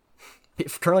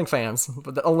 Curling fans,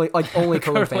 but only curling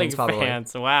fans, probably.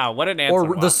 Fans. Wow, what an answer!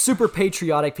 Or the super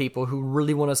patriotic people who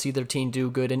really want to see their team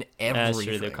do good in everything. That's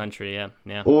true, their country, yeah.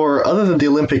 Or other than the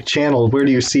Olympic Channel, where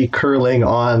do you see curling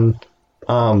on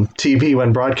TV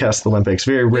when broadcast the Olympics?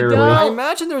 Very rarely. I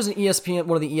imagine there's an ESPN,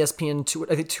 one of the ESPN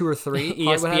 2 or 3.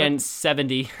 ESPN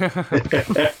 70.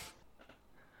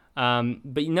 But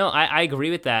I agree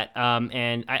with that.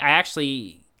 And I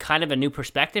actually kind of a new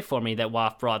perspective for me that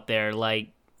WAF brought there, like,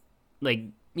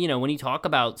 when you talk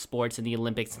about sports and the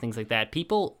Olympics and things like that,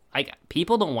 people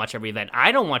don't watch every event.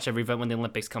 I don't watch every event when the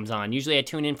Olympics comes on. Usually I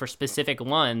tune in for specific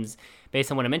ones based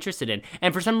on what I'm interested in.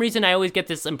 And for some reason, I always get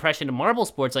this impression of marble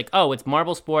sports, like, oh, it's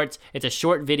marble sports, it's a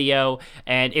short video,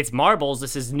 and it's marbles.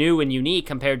 This is new and unique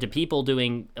compared to people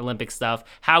doing Olympic stuff.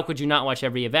 How could you not watch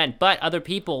every event? But other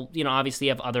people, obviously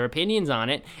have other opinions on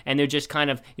it, and they're just kind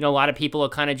of, a lot of people are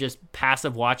kind of just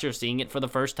passive watchers, seeing it for the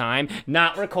first time,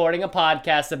 not recording a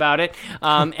podcast about it,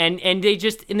 and they're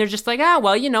just like, I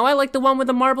like the one with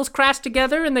the marbles crash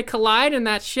together and they collide and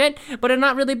that shit, but I'm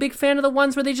not really a big fan of the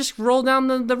ones where they just roll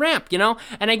down the ramp,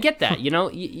 and I get that, you're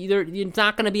not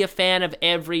going to be a fan of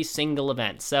every single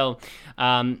event. So, we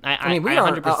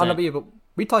 100%.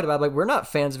 we talked about, like, we're not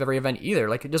fans of every event either.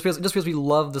 Like, just because we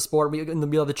love the sport, we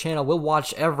love the channel, we'll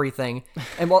watch everything.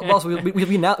 And also,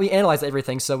 we analyze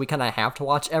everything, so we kind of have to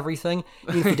watch everything,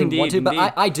 even if we didn't want to.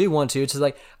 But I do want to. It's just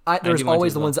like, there's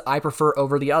always the ones that I prefer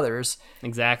over the others.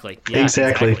 Exactly. Yeah,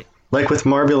 exactly. Like with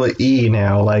Marbula E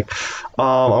now, like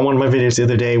on one of my videos the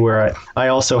other day where I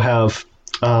also have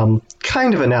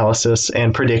kind of analysis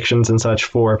and predictions and such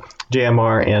for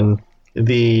JMR and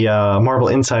the Marble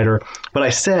Insider, but I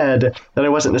said that I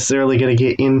wasn't necessarily going to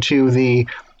get into the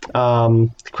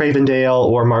Cravendale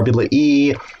or Marbula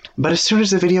E, but as soon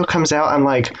as the video comes out, I'm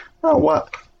like, oh,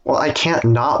 what? Well, I can't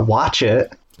not watch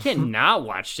it. You can't not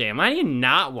watch JMR. How do you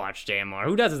not watch JMR?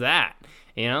 Who does that?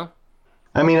 You know?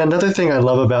 I mean, another thing I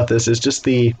love about this is just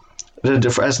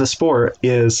as the sport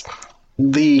is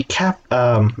the captivating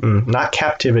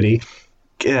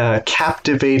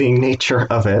nature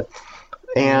of it.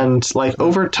 And like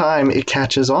over time, it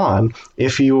catches on.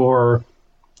 If you're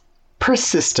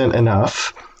persistent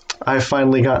enough, I've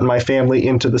finally gotten my family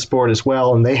into the sport as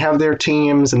well, and they have their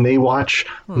teams and they watch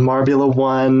Marbula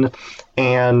 1.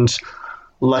 And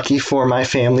lucky for my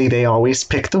family, they always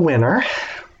pick the winner.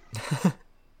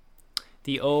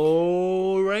 The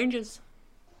old Rangers.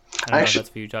 I don't know if that's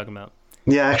what you're talking about.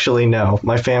 Yeah, actually, no.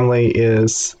 My family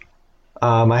is...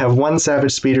 I have one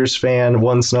Savage Speeders fan,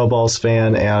 one Snowballs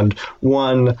fan, and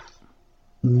one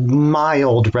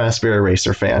mild Raspberry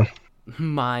Racer fan.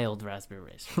 Mild Raspberry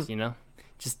Racers, you know?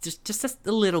 just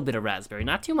a little bit of raspberry,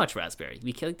 not too much raspberry.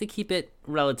 We like to keep it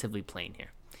relatively plain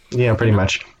here. Yeah, pretty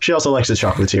much. She also likes the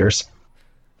chocolatiers.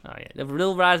 Oh yeah, a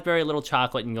little raspberry, a little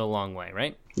chocolate, and go a long way,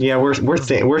 right? Yeah, we're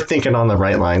thinking on the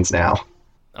right lines now.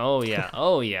 Oh yeah,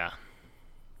 oh yeah.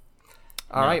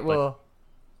 All right, well,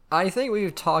 I think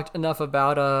we've talked enough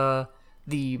about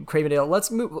the Cravendale.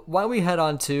 Let's move. Why don't we head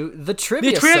on to the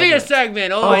trivia? The trivia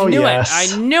segment. Oh, I knew yes.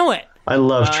 it. I knew it. I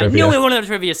love trivia. I knew we wanted a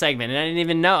trivia segment, and I didn't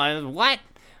even know. What?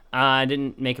 I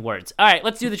didn't make words. All right,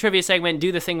 let's do the trivia segment.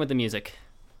 Do the thing with the music.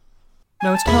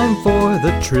 Now it's time for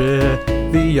the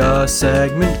trivia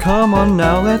segment. Come on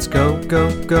now, let's go,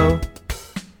 go, go.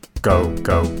 Go,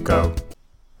 go, go.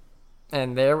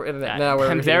 And there it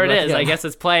is. I guess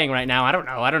it's playing right now. I don't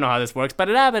know how this works. But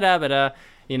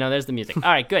you know, there's the music.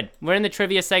 All right, good. We're in the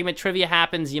trivia segment. Trivia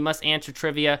happens. You must answer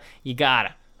trivia. You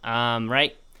gotta.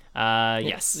 Right?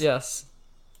 Yes. Yes.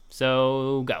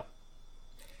 So go.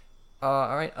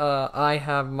 All right. I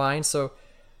have mine. So,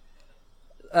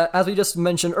 as we just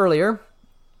mentioned earlier,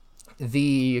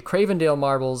 the Cravendale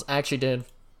marbles actually did,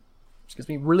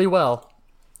 really well,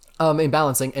 in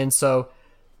balancing, and so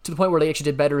to the point where they actually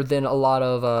did better than a lot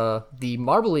of the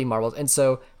Marble League marbles. And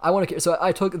so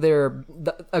I took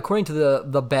according to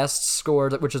the best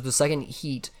score, which is the second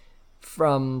heat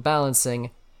from balancing,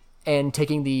 and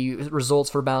taking the results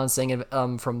for balancing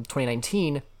from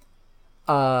 2019.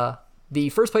 The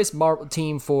first place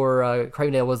team for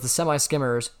Cravendale was the Semi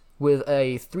Skimmers with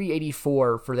a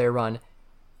 384 for their run.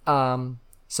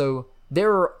 So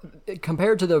they're,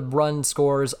 compared to the run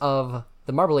scores of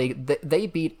the Marble League, they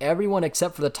beat everyone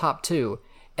except for the top two.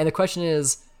 And the question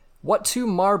is, what two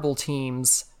marble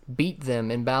teams beat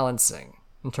them in balancing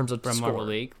in terms of from score? Marble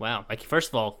League? Wow! Like, first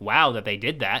of all, wow that they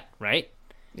did that, right?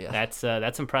 Yeah,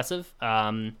 that's impressive.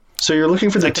 So you're looking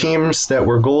for the teams that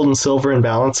were gold and silver in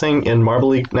balancing in Marble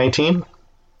League 19?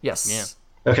 Yes.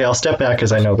 Yeah. Okay, I'll step back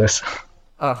because I know this.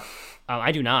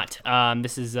 I do not.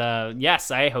 This is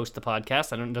yes, I host the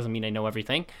podcast. Doesn't mean I know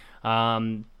everything.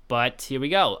 But here we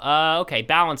go. Okay,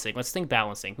 balancing. Let's think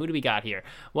balancing. Who do we got here?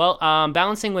 Well,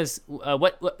 balancing was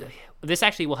what? This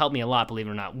actually will help me a lot, believe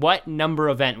it or not. What number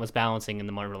event was balancing in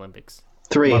the Marble Olympics?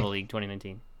 3. Marble League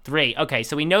 2019. 3. Okay,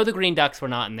 so we know the Green Ducks were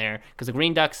not in there because the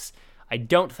Green Ducks, I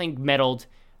don't think medaled.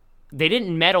 They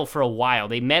didn't medal for a while.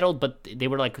 They medaled, but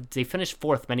they finished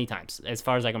 4th many times, as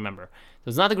far as I can remember. So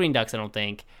it's not the Green Ducks, I don't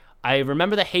think. I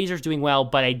remember the Hazers doing well,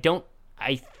 but I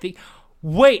think.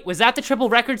 Wait, was that the triple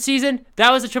record season?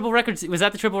 That was the triple record. Was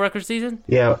that the triple record season?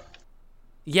 Yeah.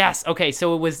 Yes. Okay,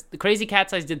 so it was the Crazy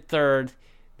Cat's Eyes did 3rd.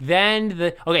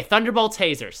 Then Thunderbolts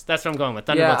Hazers. That's what I'm going with.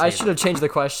 Thunderbolts. Yeah, I should have changed the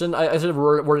question. I should have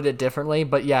worded it differently.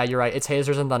 But yeah, you're right. It's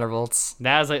Hazers and Thunderbolts.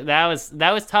 That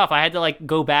was tough. I had to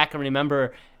go back and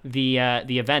remember the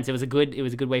events. It was a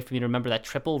good way for me to remember that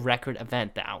triple record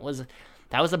event. That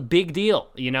was a big deal.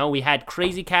 You know, we had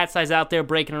Crazy Cat's Eyes out there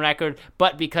breaking a record,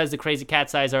 but because the Crazy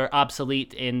Cat's Eyes are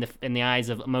obsolete in the eyes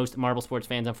of most marble sports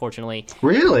fans, unfortunately.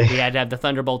 Really? We had to have the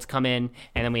Thunderbolts come in,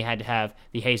 and then we had to have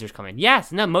the Hazers come in.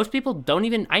 Yes, no, most people don't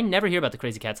even, I never hear about the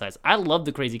Crazy Cat's Eyes. I love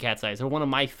the Crazy Cat's Eyes. They're one of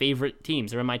my favorite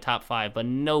teams. They're in my top 5, but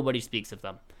nobody speaks of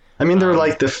them. I mean, they're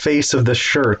like the face of the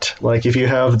shirt. Like, if you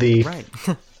have the... Right.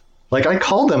 Like, I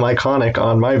called them iconic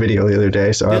on my video the other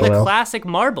day, so I They're don't the know. classic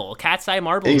marble. Cat's eye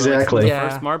marbles. Exactly. Were like some of the Yeah.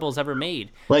 first marbles ever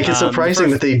made. Like, it's The surprising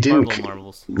first that they didn't, marble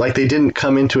marbles. like, they didn't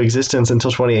come into existence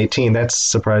until 2018. That's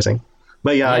surprising.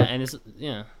 But Yeah, yeah, and it's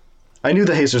I knew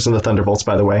the Hazers and the Thunderbolts,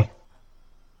 by the way.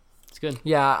 it's good.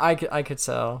 Yeah, I could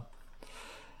tell.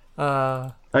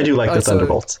 I do like the Alright, so-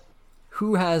 Thunderbolts.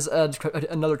 Who has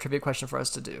another trivia question for us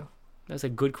to do? That's a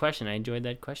good question. I enjoyed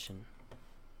that question.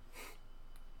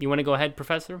 You want to go ahead,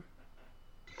 Professor?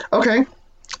 Okay.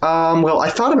 Well, I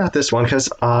thought about this one because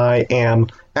I am,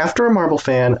 after a Marvel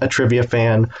fan, a trivia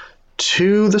fan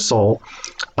to the soul.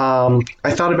 I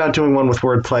thought about doing one with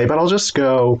wordplay, but I'll just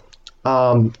go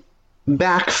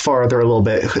back farther a little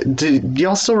bit. Do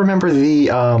y'all still remember the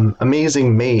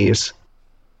Amazing Maze?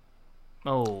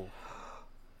 Oh.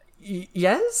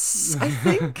 Yes, I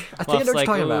think. I know what you're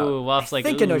talking about. Wolf's like, I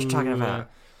think I know what you're ooh. talking about.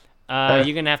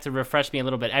 You're gonna have to refresh me a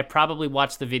little bit. I probably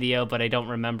watched the video, but I don't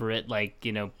remember it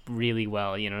really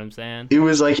well. You know what I'm saying? It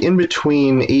was like in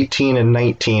between 18 and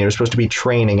 19. It was supposed to be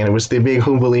training, and it was the big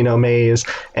Humbolino maze,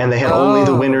 and they had only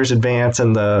the winners advance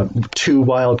and the 2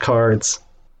 wild cards.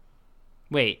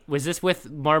 Wait, was this with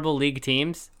Marble League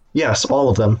teams? Yes, all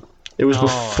of them. It was Oh,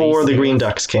 before are the you Green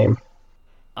serious? Ducks came.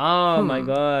 Oh my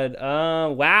god!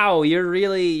 Wow, you're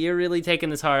really taking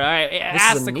this hard. All right, This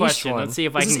ask is a the niche question. one. Let's see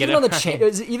if I Is can this get even it. on the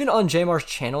Is it even on JMR's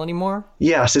channel anymore?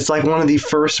 Yes, it's like one of the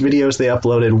first videos they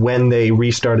uploaded when they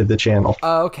restarted the channel.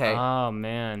 Oh, okay. Oh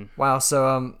man. Wow.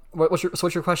 So what's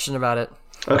your question about it?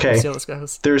 Okay, Let's see how this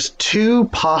goes. there's 2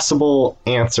 possible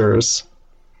answers.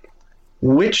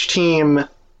 Which team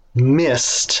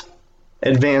missed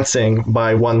advancing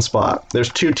by 1 spot? There's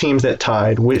 2 teams that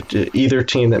tied. Either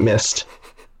team that missed.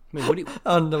 Wait, what do you,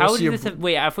 Oh, no, how what's did your- this?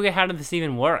 Wait, I forget. How did this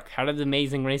even work? How did the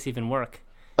Amazing Race even work?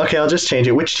 Okay, I'll just change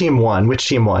it. Which team won? Which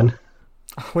team won?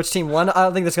 Which team won? I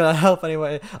don't think that's gonna help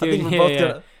anyway. I think we're both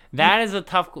gonna. That is a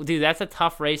tough, dude. That's a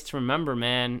tough race to remember,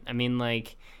 man. I mean,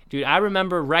 like, dude, I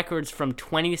remember records from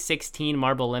 2016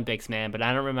 Marble Olympics, man, but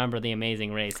I don't remember the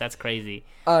Amazing Race. That's crazy.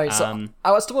 All right, so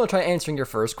I was still gonna try answering your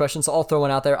first question, so I'll throw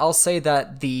one out there. I'll say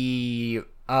that the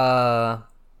I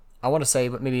want to say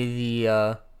maybe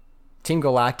the Team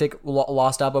Galactic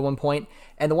lost out by 1 point,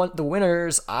 and the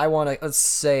winners I want to let's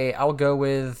say I'll go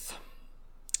with.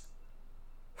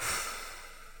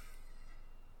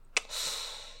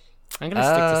 I'm gonna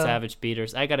stick to Savage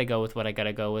Beaters. I gotta go with what I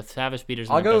gotta go with. Savage Beaters is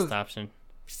I'll my go best with- option.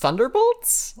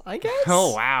 Thunderbolts, I guess.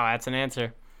 Oh wow, that's an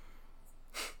answer.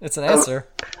 It's an answer.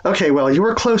 Okay, well, you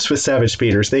were close with Savage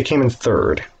Speeders. They came in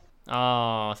 3rd.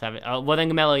 Oh, Savage. Oh, well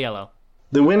then, Mellow Yellow.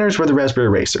 The winners were the Raspberry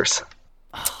Racers.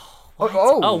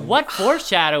 Oh, what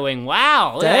foreshadowing!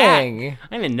 Wow, look at that. Dang.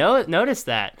 I didn't even notice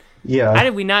that. Yeah. How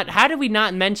did we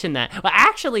not mention that? Well,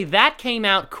 actually, that came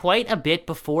out quite a bit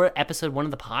before episode 1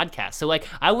 of the podcast. So like,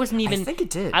 I wasn't even. I think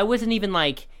it did. I wasn't even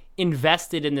like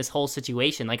invested in this whole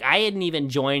situation. Like, I hadn't even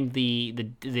joined the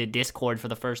Discord for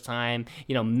the first time.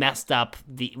 You know, messed up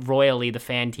royally the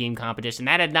fan team competition.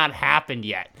 That had not happened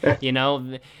yet. You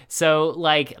know, so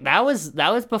like that was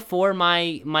before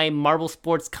my Marble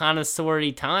Sports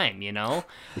connoisseur time. You know.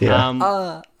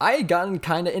 Yeah. I had gotten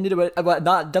kind of into it, but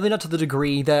definitely not to the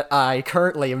degree that I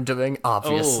currently am doing.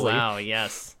 Obviously. Oh wow!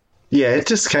 Yes. Yeah, it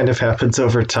just kind of happens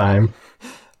over time.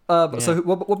 So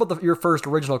what about your first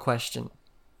original question?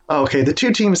 Oh, okay, the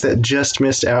 2 teams that just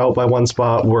missed out by 1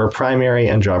 spot were Primary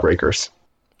and Jawbreakers.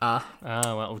 Oh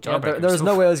well, Yeah, Jawbreakers. there was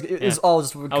no way it was all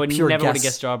just I would pure never would have guess.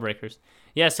 guessed Jawbreakers.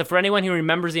 Yeah, so for anyone who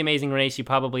remembers the Amazing Race, you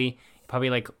probably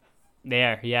like,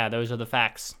 there, yeah, those are the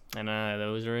facts, and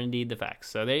those are indeed the facts.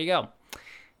 So there you go.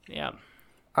 Yeah. All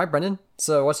right, Brendan.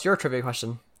 So what's your trivia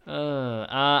question?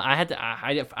 I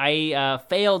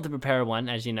failed to prepare one,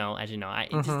 as you know.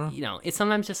 It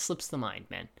sometimes just slips the mind,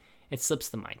 man. It slips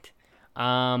the mind.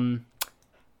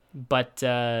 But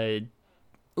I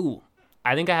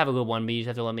think I have a good one, but you just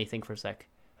have to let me think for a sec.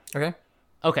 Okay.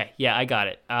 Okay, yeah, I got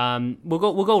it. We'll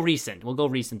go recent. We'll go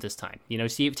recent this time. You know,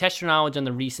 see, test your knowledge on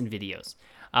the recent videos.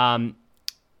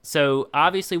 So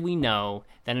obviously we know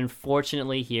that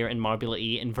unfortunately here in Marbula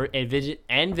E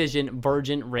and Vision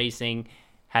Virgin Racing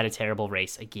had a terrible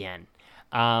race again.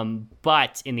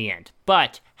 But in the end,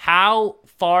 how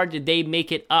far did they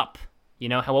make it up? You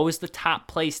know, what was the top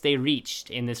place they reached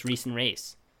in this recent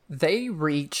race? They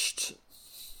reached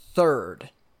 3rd.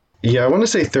 Yeah, I want to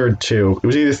say 3rd too. It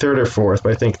was either 3rd or 4th,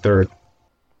 but I think 3rd.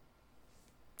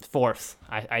 4th.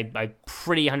 I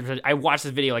pretty 100%. I watched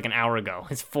this video like an hour ago.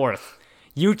 It's 4th.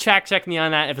 You check me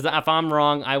on that. If I'm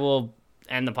wrong, I will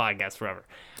end the podcast forever.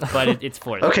 But it's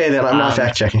 4th. Okay, then I'm not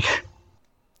fact checking.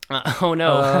 Oh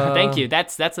no! Thank you.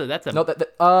 That's a No,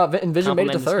 Envision made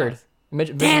it to compliment in 3rd. disguise.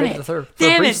 Envision Damn made it! to 3rd.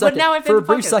 Damn it! But now I've For a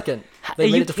been brief fucking- second. They Are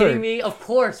made you it to kidding third. me? Of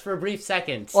course, for a brief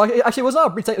second. Well, actually, it was not a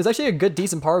brief second. It was actually a good,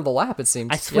 decent part of the lap. It seems.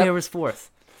 I swear Yep. it was fourth.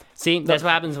 See, that's what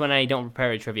happens when I don't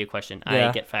prepare a trivia question. I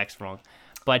Yeah. get facts wrong.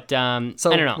 But So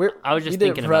I don't know. I was just you did it,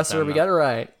 thinking about Professor. that. We got it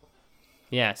right.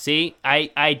 Yeah, see, I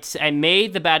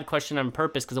made the bad question on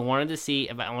purpose because I wanted to see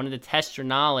if I wanted to test your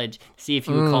knowledge, see if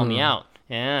you would call me out.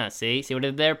 Yeah, see what I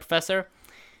did there, Professor?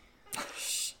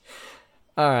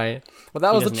 All right. Well,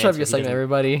 that was the doesn't trivia answer. He segment, doesn't-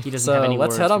 everybody. He doesn't so have any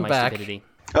let's words head for on my back. stupidity.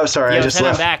 Oh, sorry, Yeah, I let's just head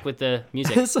on left. back with the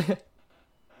music.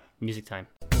 Music time.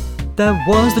 That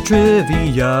was the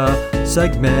trivia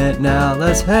segment. Now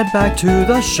let's head back to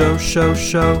the show.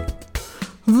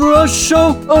 The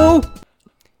show. Oh.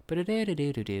 All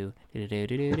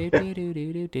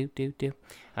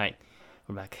right,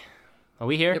 we're back. Are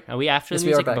we here? Yep. Are we after Yes, the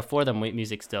we are music or back. before the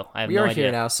music still? I have We no are idea.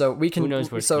 here now, so we can. Who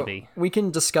knows where it's so gonna be? we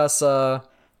can discuss the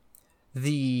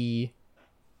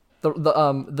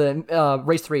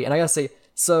race 3, and I gotta say,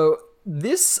 so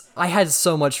this I had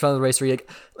so much fun with race 3,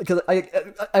 because I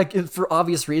for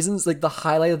obvious reasons, like the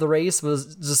highlight of the race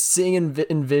was just seeing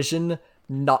Envision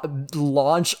not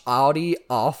launch Audi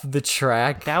off the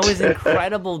track. That was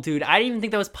incredible, dude. I didn't even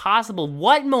think that was possible.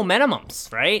 What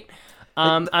momentumums, right?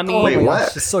 I mean, Oh Wait, my what?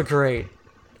 gosh, it's so great.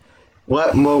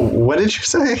 What did you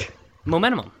say?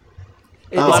 momentum.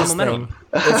 It's lot of his momentum.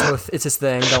 thing. It's his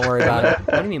thing. Don't worry about it.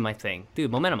 What do you mean, my thing,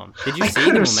 dude? Momentum. Did you I see the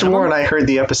could have momentum? sworn I heard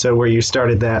the episode where you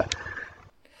started that.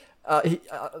 He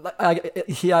What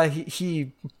do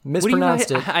you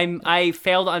mispronounced it. I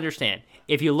fail to understand.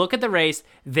 If you look at the race,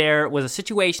 there was a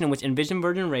situation in which Envision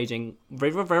Virgin Racing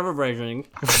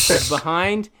was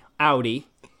behind Audi,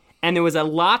 and there was a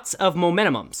lots of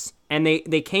momentumums, and they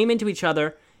came into each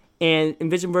other, and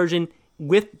Envision Virgin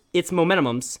with its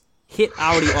momentumums hit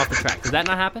Audi off the track. Does that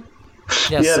not happen?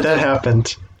 Yes, Yeah, it that did.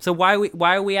 happened. So why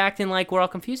are we acting like we're all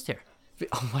confused here?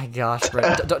 Oh my gosh,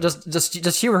 Brett.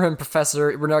 Just humor him,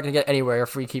 Professor. We're not gonna get anywhere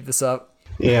if we keep this up.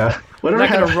 Yeah. We're Whatever not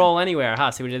gonna happened. roll anywhere.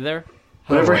 Huh? See what I did there?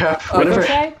 Whatever happened. Whatever.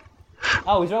 Ricochet?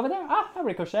 Oh, he's over there? Ah,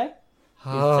 Ricochet.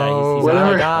 Oh he's my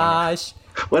Whatever. gosh.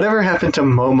 Whatever happened to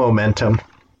Mo Momentum?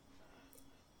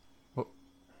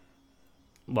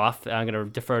 Woff, I'm gonna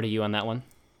defer to you on that one.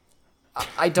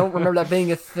 I don't remember that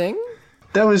being a thing.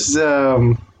 That was That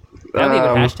would be a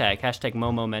good hashtag. Hashtag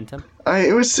Momentum.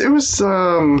 it was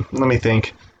let me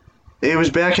think. It was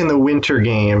back in the Winter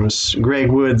Games.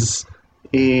 Greg Woods,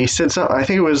 he said something. I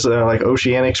think it was like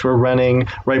Oceanics were running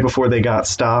right before they got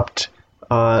stopped,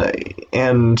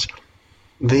 and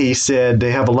he said they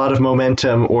have a lot of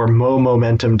momentum, or Mo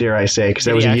Momentum, dare I say, because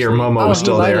that Did was he a year actually? Momo Oh, was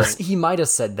still there. He might have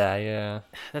said that. Yeah.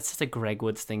 That's just a Greg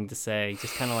Woods thing to say.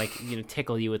 Just kind of like,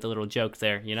 tickle you with a little joke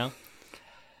there, you know?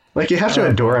 Like, you have to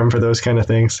adore him for those kind of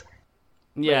things.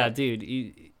 Yeah, dude.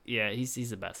 He's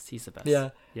the best. He's the best. Yeah.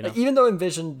 You know? Even though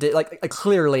Envision did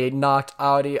clearly knocked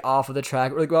Audi off of the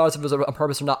track, like well, if it was on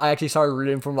purpose or not, I actually started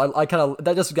rooting for him. I kind of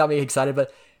that just got me excited,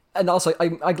 but. And also, I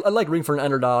like rooting for an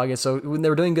underdog, and so when they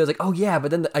were doing good, I was like, oh yeah,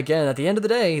 but then again, at the end of the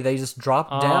day, they just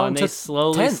dropped down and to they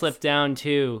slowly 10th. slipped down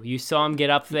too. You saw him get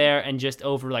up there and just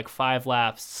over like 5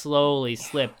 laps, slowly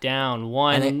slip down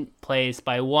one place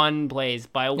by one place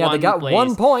by one place. Yeah, they got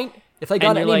 1 point. If they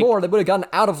got you're any like- more, they would have gotten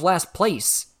out of last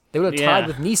place. They would have Yeah. tied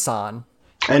with Nissan.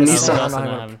 And That was Nissan, also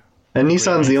not having- and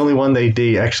Nissan's the only one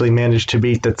they actually managed to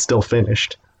beat that's still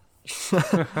finished.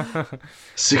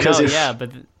 Because No, yeah,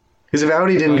 but if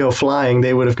Audi didn't go flying,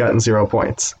 they would have gotten 0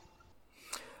 points.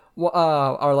 Well,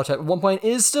 our left 1 point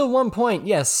is still 1 point.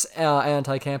 Yes,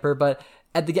 anti-camper, but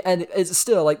at the end, it's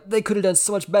still like they could have done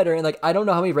so much better. And like I don't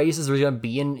know how many races there's gonna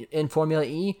be in Formula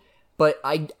E, but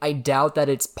I doubt that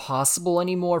it's possible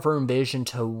anymore for Envision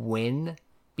to win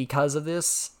because of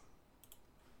this.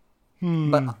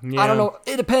 But I don't know.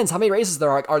 It depends. How many races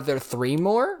there are? Are there 3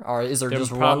 more, or is there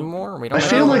just one more? We don't I know.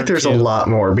 feel one like or there's a two. lot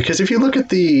more, because if you look at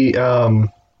the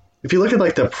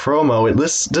like the promo,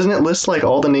 doesn't it list like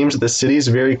all the names of the cities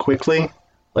very quickly?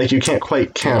 Like you can't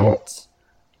quite count.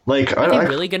 Like are they I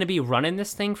really going to be running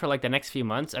this thing for like the next few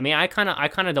months? I mean, I kind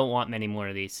of don't want many more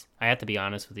of these. I have to be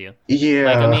honest with you. yeah.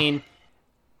 Like, I mean,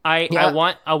 I Yeah.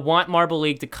 want Marble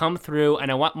League to come through,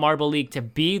 and I want Marble League to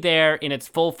be there in its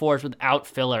full force without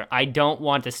filler. I don't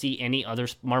want to see any other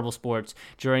Marble Sports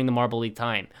during the Marble League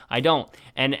time. I don't.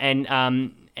 And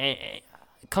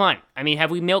come on. I mean, have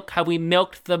we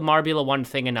milked the Marbula One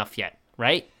thing enough yet?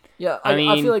 Right? Yeah, I I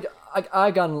mean- feel like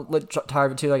I've gotten tired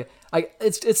of it too. Like,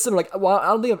 it's similar. Like, well, I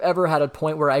don't think I've ever had a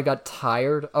point where I got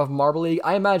tired of Marble League.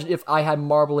 I imagine if I had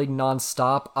Marble League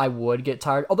nonstop, I would get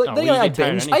tired. Although Oh, then well, you I get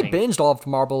tired of binged. I anything. binged all of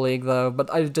Marble League though,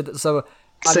 but I did so.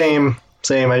 Same.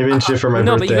 I binged it for my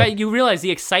No, birthday. but you realize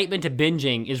the excitement of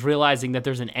binging is realizing that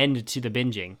there's an end to the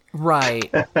binging.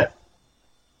 Right.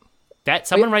 That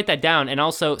someone write that down, and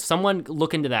also someone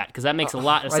look into that because that makes a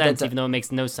lot of write that sense, down. even though it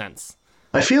makes no sense.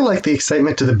 I feel like the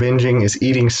excitement to the binging is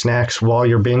eating snacks while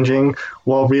you're binging,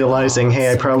 while realizing,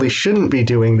 hey, I probably shouldn't be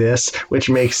doing this, which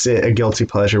makes it a guilty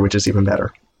pleasure, which is even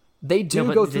better. They do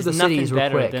No, go but through there's the nothing cities real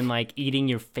better quick. than like eating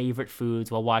your favorite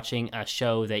foods while watching a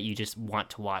show that you just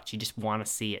want to watch. You just want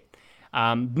to see it.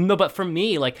 No, but for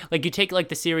me, like you take like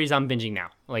the series I'm binging now,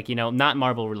 like, you know, not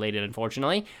Marvel related,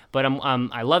 unfortunately, but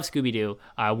I love Scooby Doo.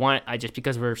 I just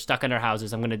because we're stuck in our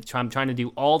houses, I'm trying to do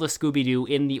all the Scooby Doo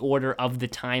in the order of the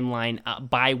timeline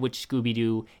by which Scooby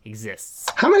Doo exists.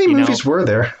 How many movies were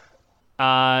there?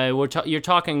 You're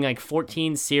talking like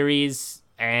 14 series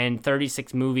and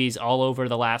 36 movies all over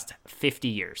the last 50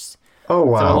 years. Oh,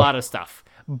 wow. So a lot of stuff.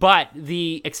 But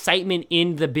the excitement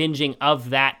in the binging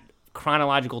of that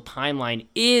chronological timeline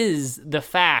is the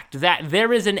fact that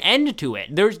there is an end to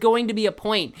it. There's going to be a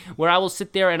point where I will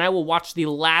sit there and I will watch the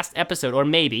last episode, or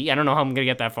maybe, I don't know how I'm going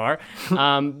to get that far,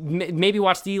 maybe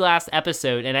watch the last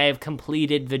episode and I have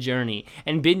completed the journey.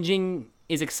 And binging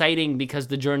is exciting because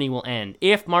the journey will end.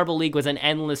 If Marble League was an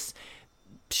endless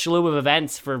slew of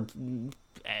events for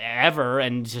ever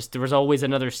and just there was always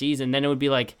another season, then it would be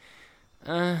like,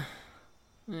 not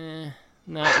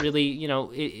really, you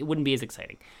know, it wouldn't be as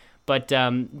exciting. But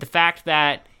the fact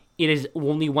that it is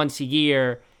only once a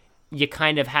year, you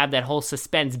kind of have that whole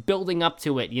suspense building up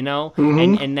to it, you know,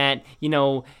 and that, you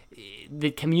know,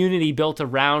 the community built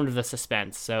around the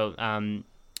suspense. So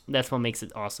that's what makes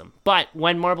it awesome. But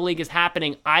when Marble League is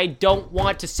happening, I don't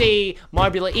want to see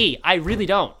Marbula E. I really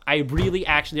don't. I really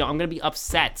actually don't. I'm going to be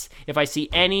upset if I see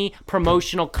any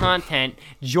promotional content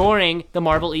during the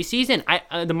Marble E season.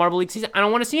 The Marble League season, I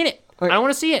don't want to see it. I don't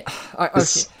want to see it.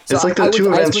 It's like the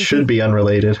two events should be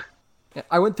unrelated.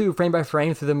 I went through frame by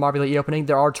frame through the Marbula E opening.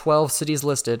 There are 12 cities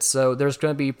listed, so there's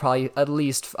going to be probably at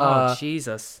least... Oh,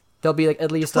 Jesus. There'll be like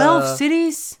at least... 12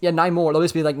 cities? Yeah, 9 more. There'll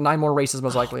just be like 9 more races,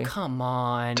 most likely. Come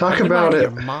on. Talk Are you about out of it.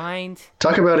 your mind?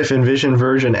 Talk about if Envision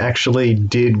Version actually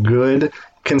did good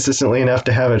consistently enough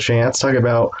to have a chance. Talk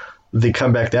about the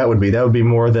comeback that would be. That would be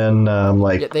more than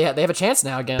Yeah, they have a chance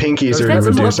now again. Pinkies There's are fans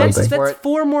never do more- something. That's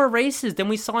 4 more races than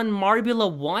we saw in Marbula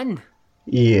 1.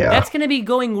 Yeah. That's going to be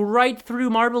going right through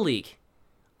Marble League.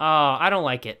 I don't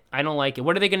like it. I don't like it.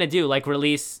 What are they going to do? Like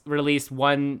release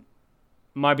one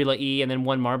Marbula E and then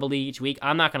one Marble E each week?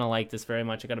 I'm not going to like this very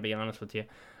much. I got to be honest with you.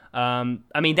 I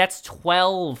mean, that's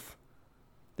 12.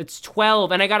 That's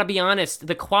 12. And I got to be honest,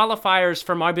 the qualifiers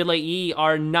for Marbula E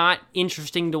are not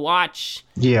interesting to watch.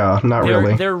 Yeah, not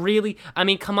really. They're really, I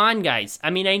mean, come on, guys.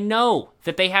 I mean, I know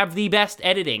that they have the best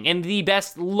editing and the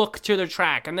best look to their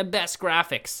track and the best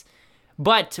graphics.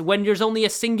 But when there's only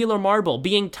a singular marble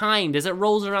being timed as it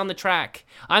rolls around the track,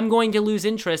 I'm going to lose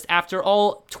interest after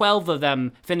all 12 of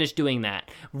them finish doing that.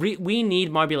 We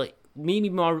need Marble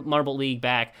League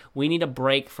back. We need a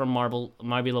break from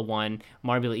Marbula 1,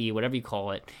 Marbula E, whatever you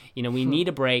call it. You know, we need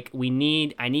a break.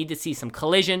 I need to see some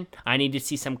collision. I need to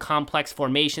see some complex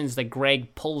formations that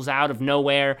Greg pulls out of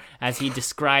nowhere as he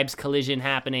describes collision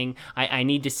happening. I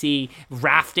need to see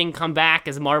rafting come back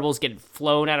as marbles get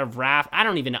flown out of raft. I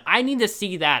don't even know. I need to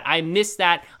see that. I miss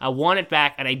that. I want it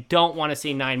back, and I don't want to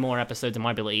see 9 more episodes of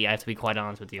Marbula E. I have to be quite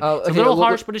honest with you. It's a little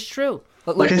harsh, but it's true.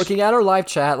 Looking at our live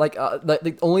chat,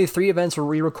 the only 3 events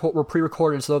were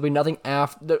pre-recorded, so there'll be nothing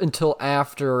until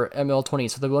after ML20.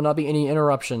 So there will not be any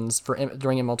interruptions during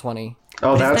ML20.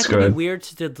 Oh, that's Isn't that gonna good. be weird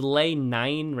to delay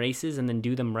 9 races and then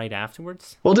do them right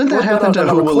afterwards? Well, didn't that Well, happen to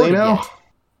not recorded Hualino? yet.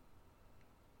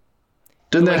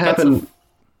 Didn't that Like, that's happen?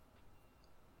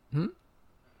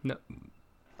 No.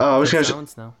 Oh, I was going to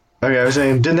Silence now. Okay, I was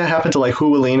saying, didn't that happen to like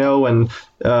Hualino when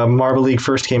Marble League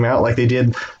first came out? Like they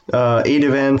did 8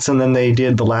 events and then they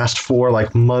did the last 4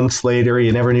 like months later.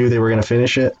 You never knew they were going to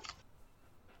finish it.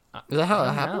 Is that how it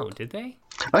No, happened? did they?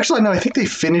 Actually, no, I think they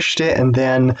finished it and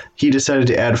then he decided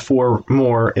to add 4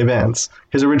 more events.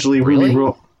 Because originally Really? Ruby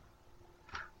Rule.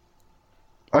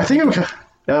 I don't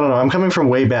know, I'm coming from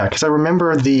way back because I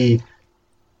remember the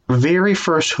very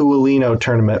first Hualino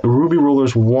tournament, Ruby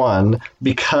Rulers won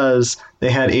because they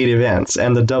had 8 events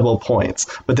and the double points.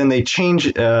 But then they changed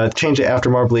it after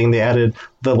Marble League and they added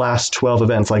the last 12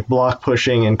 events like block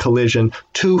pushing and collision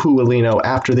to Hualino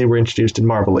after they were introduced in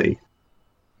Marble League.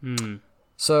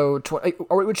 So, which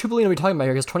Hualino are we talking about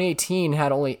here? Because 2018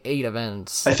 had only 8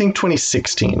 events. I think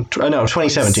 2016. No,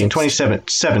 2017.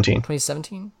 2017.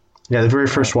 2017? Yeah, the very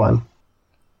first one.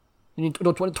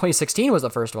 2016 was the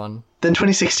first one. Then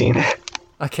 2016.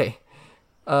 Okay.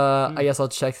 I guess I'll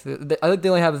check. I think they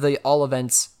only have the all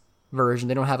events version.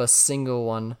 They don't have a single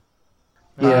one.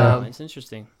 Yeah. It's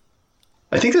interesting.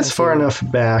 I think that's far enough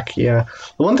back, yeah.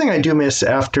 The one thing I do miss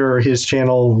after his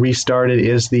channel restarted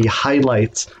is the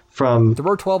highlights from... There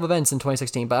were 12 events in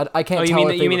 2016, but I can't Oh,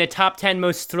 tell you mean the top 10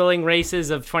 most thrilling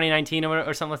races of 2019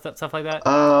 or something like that, stuff like that?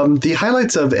 The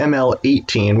highlights of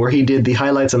ML18, where he did the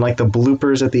highlights and like the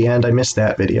bloopers at the end. I missed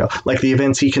that video. Like the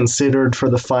events he considered for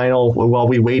the final while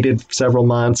we waited several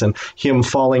months, and him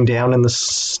falling down in the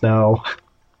snow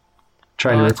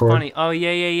trying to that's record. funny. Oh,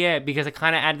 yeah, because it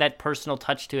kind of added that personal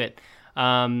touch to it.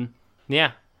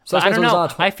 Yeah. So But I don't it was know.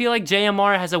 on I feel like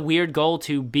JMR has a weird goal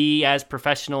to be as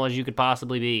professional as you could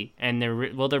possibly be, and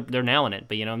they're nailing it.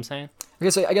 But you know what I'm saying?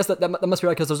 I guess that must be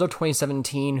right because there's no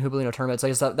 2017 Hoobalino tournaments. I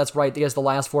guess that's right. I guess the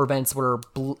last 4 events were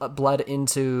bled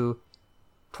into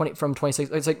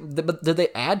 26. It's like, but did they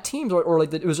add teams or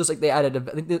like it was just like they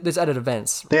just added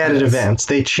events? They added events.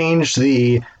 They changed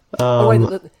the...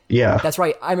 yeah. That's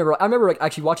right. I remember like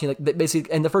actually watching like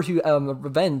basically in the first few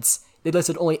events they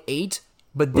listed only 8,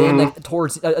 but then like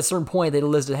towards a certain point they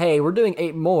listed, hey, we're doing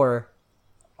 8 more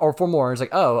or 4 more. It's like,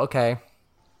 oh, okay.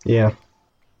 Yeah.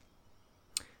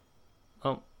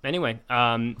 Well, anyway,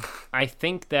 I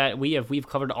think that we've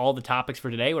covered all the topics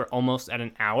for today. We're almost at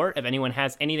an hour. If anyone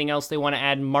has anything else they want to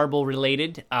add marble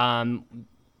related,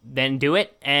 then do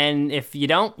it. And if you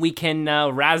don't, we can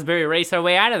raspberry race our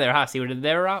way out of there. Huh? See what did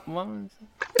there?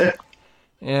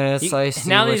 Yes, I see.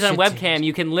 Now that what he's on you webcam, did.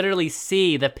 you can literally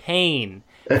see the pain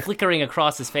flickering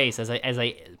across his face as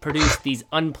I produce these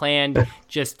unplanned,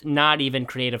 just not even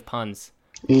creative puns.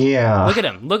 Yeah. Look at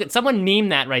him. Someone meme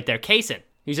that right there. Kaysen,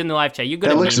 who's in the live chat. You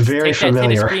good That at looks memes. very Take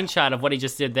familiar. Take a screenshot of what he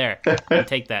just did there. And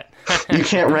take that. You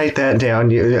can't write that down.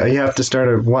 You have to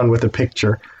start one with a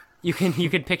picture. You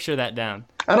can picture that down.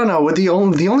 I don't know.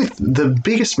 The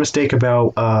biggest mistake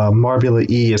about Marbula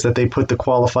E is that they put the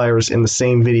qualifiers in the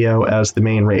same video as the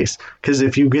main race. Because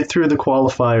if you get through the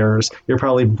qualifiers, you're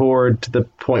probably bored to the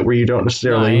point where you don't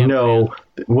necessarily know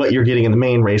what you're getting in the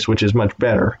main race, which is much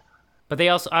better. But they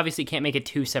also obviously can't make it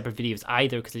 2 separate videos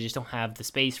either because they just don't have the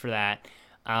space for that.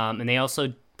 And they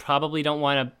also probably don't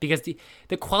want to, because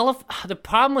the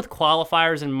problem with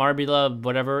qualifiers and Marbula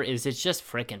whatever is it's just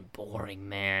freaking boring,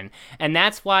 man. And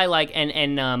that's why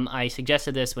I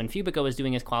suggested this when Fubico was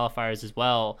doing his qualifiers as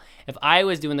well. If I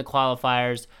was doing the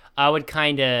qualifiers, I would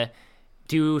kind of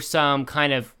do some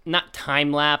kind of not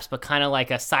time lapse but kind of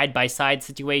like a side by side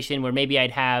situation where maybe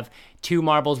I'd have 2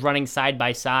 marbles running side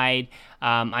by side.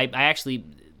 I actually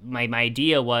my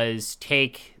idea was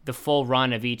take the full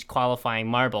run of each qualifying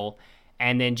marble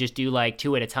and then just do like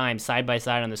 2 at a time, side by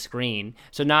side on the screen.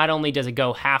 So not only does it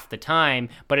go half the time,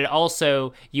 but it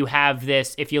also, you have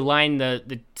this, if you line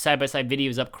the side by side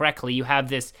videos up correctly, you have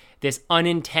this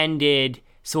unintended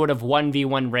sort of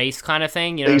 1v1 race kind of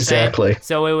thing. You know Exactly. what I'm saying?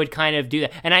 So it would kind of do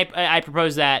that. And I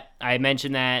propose that, I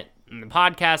mentioned that in the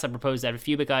podcast, I proposed that with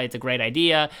Fubica. It's a great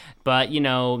idea, but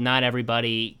not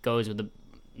everybody wants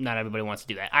to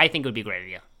do that. I think it would be a great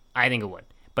idea. I think it would.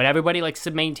 But everybody likes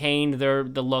to maintain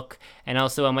the look, and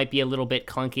also it might be a little bit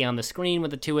clunky on the screen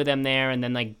with the 2 of them there, and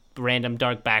then like random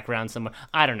dark background somewhere.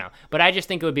 I don't know, but I just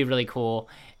think it would be really cool.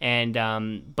 And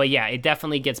but yeah, it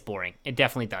definitely gets boring. It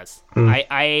definitely does.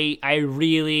 I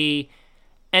really.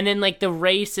 And then like the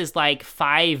race is like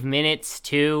 5 minutes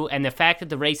too, and the fact that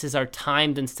the races are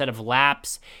timed instead of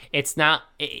laps, it's not.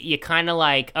 You kind of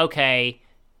like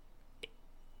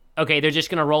okay, they're just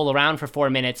going to roll around for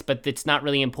 4 minutes, but it's not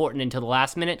really important until the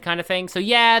last minute kind of thing. So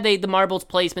yeah, the marbles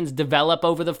placements develop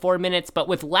over the 4 minutes, but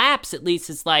with laps, at least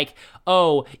it's like,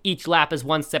 oh, each lap is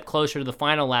 1 step closer to the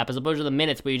final lap, as opposed to the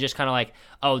minutes where you're just kind of like,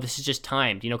 oh, this is just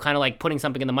timed, kind of like putting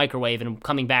something in the microwave and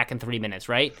coming back in 3 minutes,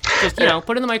 right? Just, put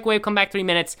it in the microwave, come back 3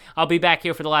 minutes, I'll be back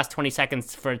here for the last 20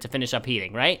 seconds for it to finish up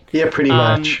heating, right? Yeah, pretty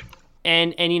much.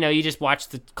 And you just watch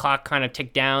the clock kind of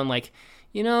tick down, like,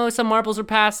 some marbles are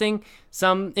passing,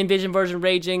 some Envision version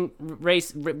raging,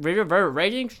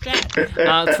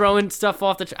 throwing stuff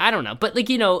off the. I don't know, but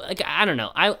I don't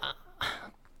know.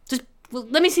 Just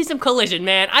let me see some collision,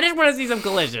 man. I just want to see some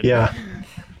collision. Yeah.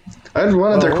 I had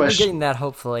one other We'll be question. getting that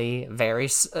hopefully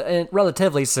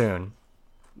relatively soon.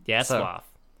 Yes, So, Waff.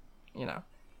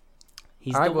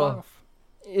 He's All right, the well, Waff.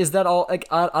 Is that all? Like,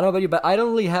 I don't know about you, but I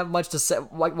don't really have much to say.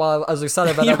 Like, while I was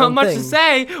excited about You that don't one have much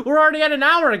thing. to say. We're already at an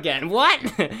hour again. What?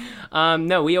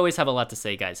 No, we always have a lot to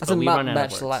say, guys. That's But a we not run out of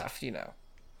much words. left,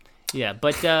 Yeah,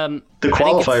 but The I think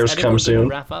qualifiers come we're good to soon.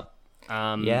 Wrap up.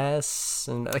 Yes,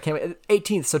 and I can't wait.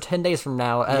 18th, so 10 days from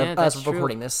now, Yeah, as that's we're true.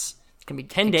 recording this. It's gonna be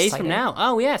 10 days from exciting. now.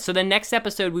 Oh, yeah. So the next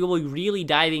episode, we will be really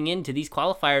diving into these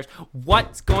qualifiers.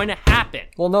 What's going to happen?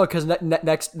 Well, no, because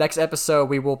next episode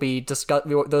we will be those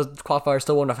qualifiers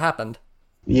still won't have happened.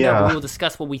 Yeah. No, but we will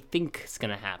discuss what we think is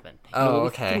going to happen. Oh,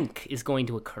 what okay. we think is going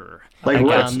to occur. Like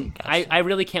what? I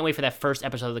really can't wait for that first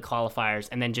episode of the qualifiers,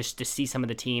 and then just to see some of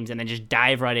the teams, and then just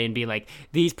dive right in and be like,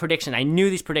 these predictions. I knew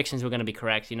these predictions were going to be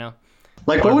correct.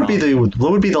 Like, what would be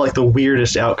the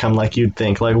weirdest outcome? Like, you'd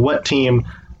think, like, what team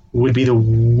would be the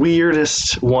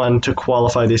weirdest one to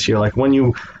qualify this year? Like,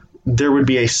 there would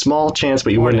be a small chance,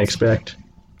 but you wouldn't expect.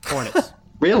 Hornets.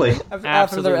 Really? After their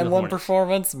Absolutely M1 Hornets.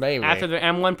 performance, maybe. After their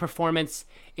M1 performance,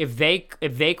 if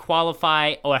they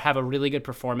qualify or have a really good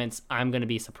performance, I'm going to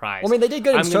be surprised. Well, I mean, they did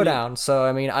good in I'm gonna be- Showdown, so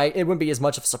I mean, it wouldn't be as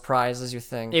much of a surprise as you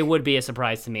think. It would be a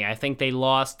surprise to me. I think they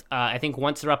lost. I think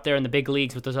once they're up there in the big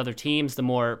leagues with those other teams, the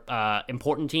more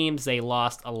important teams, they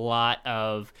lost a lot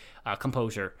of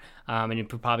composure. And you're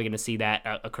probably going to see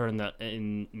that occur in the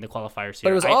qualifiers here.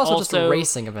 But it was also just a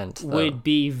racing event, though. Would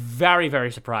be very,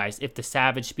 very surprised if the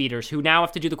Savage Speeders, who now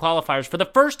have to do the qualifiers for the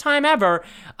first time ever,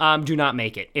 do not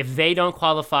make it. If they don't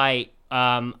qualify,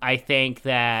 I think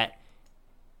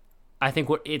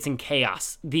it's in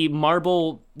chaos. The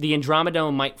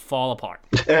Andromedome might fall apart,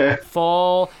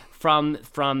 fall from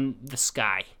the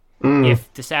sky.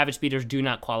 If the Savage Speeders do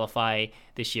not qualify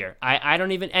this year, I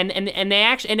don't even and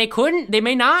they couldn't, they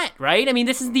may not, right? I mean,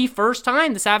 this is the first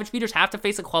time the Savage Speeders have to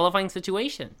face a qualifying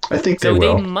situation. I think they So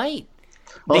will. they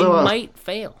might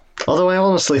fail. Although I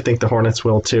honestly think the Hornets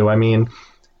will too. I mean,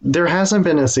 there hasn't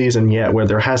been a season yet where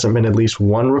there hasn't been at least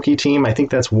one rookie team. I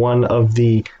think that's one of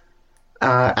the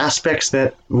aspects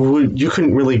that you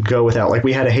couldn't really go without. Like,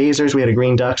 we had a Hazers, we had a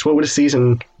Green Ducks. What would a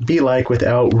season be like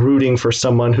without rooting for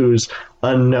someone who's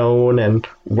unknown and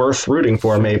worth rooting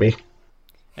for, maybe?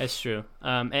 That's true.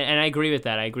 And I agree with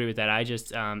that. I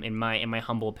just, in my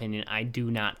humble opinion, I do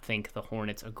not think the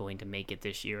Hornets are going to make it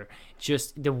this year.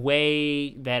 Just the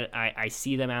way that I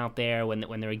see them out there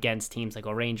when they're against teams like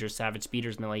Rangers, Savage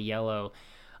Speeders, and LA Yellow,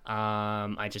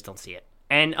 I just don't see it.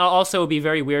 And also, it would be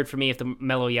very weird for me if the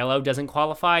Mellow Yellow doesn't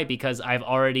qualify, because I've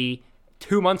already,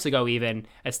 2 months ago even,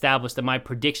 established that my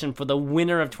prediction for the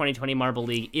winner of 2020 Marble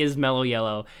League is Mellow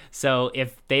Yellow. So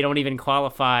if they don't even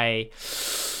qualify,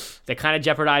 that kind of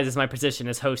jeopardizes my position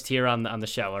as host here on the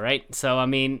show, all right? So, I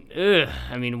mean,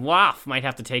 WAF might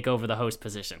have to take over the host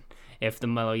position if the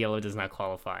Mellow Yellow does not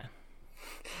qualify.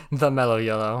 The Mellow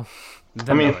Yellow.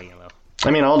 Mellow Yellow.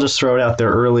 I mean, I'll just throw it out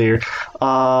there earlier.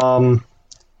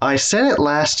 I said it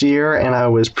last year, and I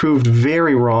was proved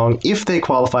very wrong. If they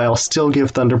qualify, I'll still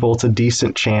give Thunderbolts a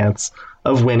decent chance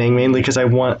of winning, mainly because I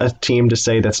want a team to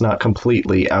say that's not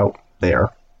completely out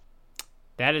there.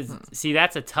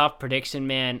 That's a tough prediction,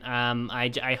 man.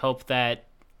 I hope that,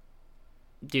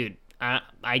 dude,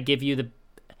 I give you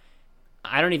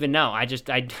I don't even know.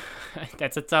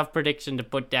 That's a tough prediction to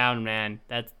put down, man.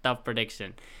 That's a tough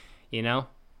prediction,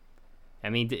 I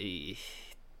mean,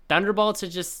 Thunderbolts are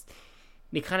just,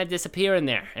 they kind of disappear in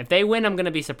there. If they win, I'm going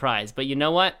to be surprised. But you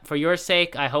know what? For your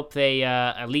sake, I hope they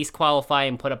at least qualify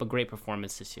and put up a great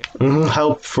performance this year.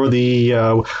 Help for the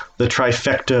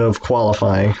trifecta of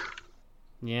qualifying.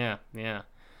 Yeah.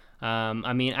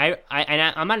 I mean,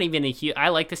 I'm not even I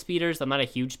like the Speeders. I'm not a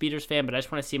huge Speeders fan, but I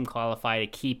just want to see them qualify to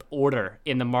keep order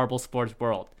in the marble sports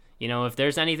world. If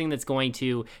there's anything that's going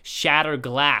to shatter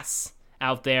glass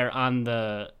out there on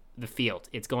the field,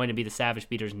 it's going to be the Savage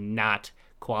Speeders not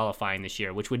qualifying this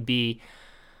year, which would be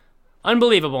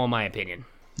unbelievable in my opinion.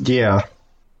 Yeah.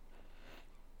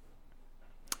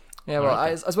 Yeah, well,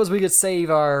 I suppose we could save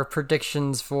our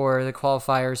predictions for the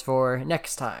qualifiers for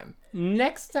next time.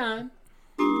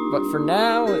 But for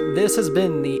now, this has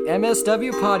been the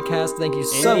MSW podcast. Thank you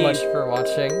so much for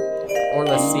watching or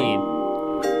listening.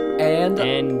 And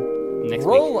next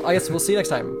roll. I guess we'll see you next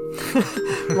time.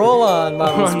 Roll on,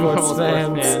 Marble Sports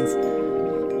fans.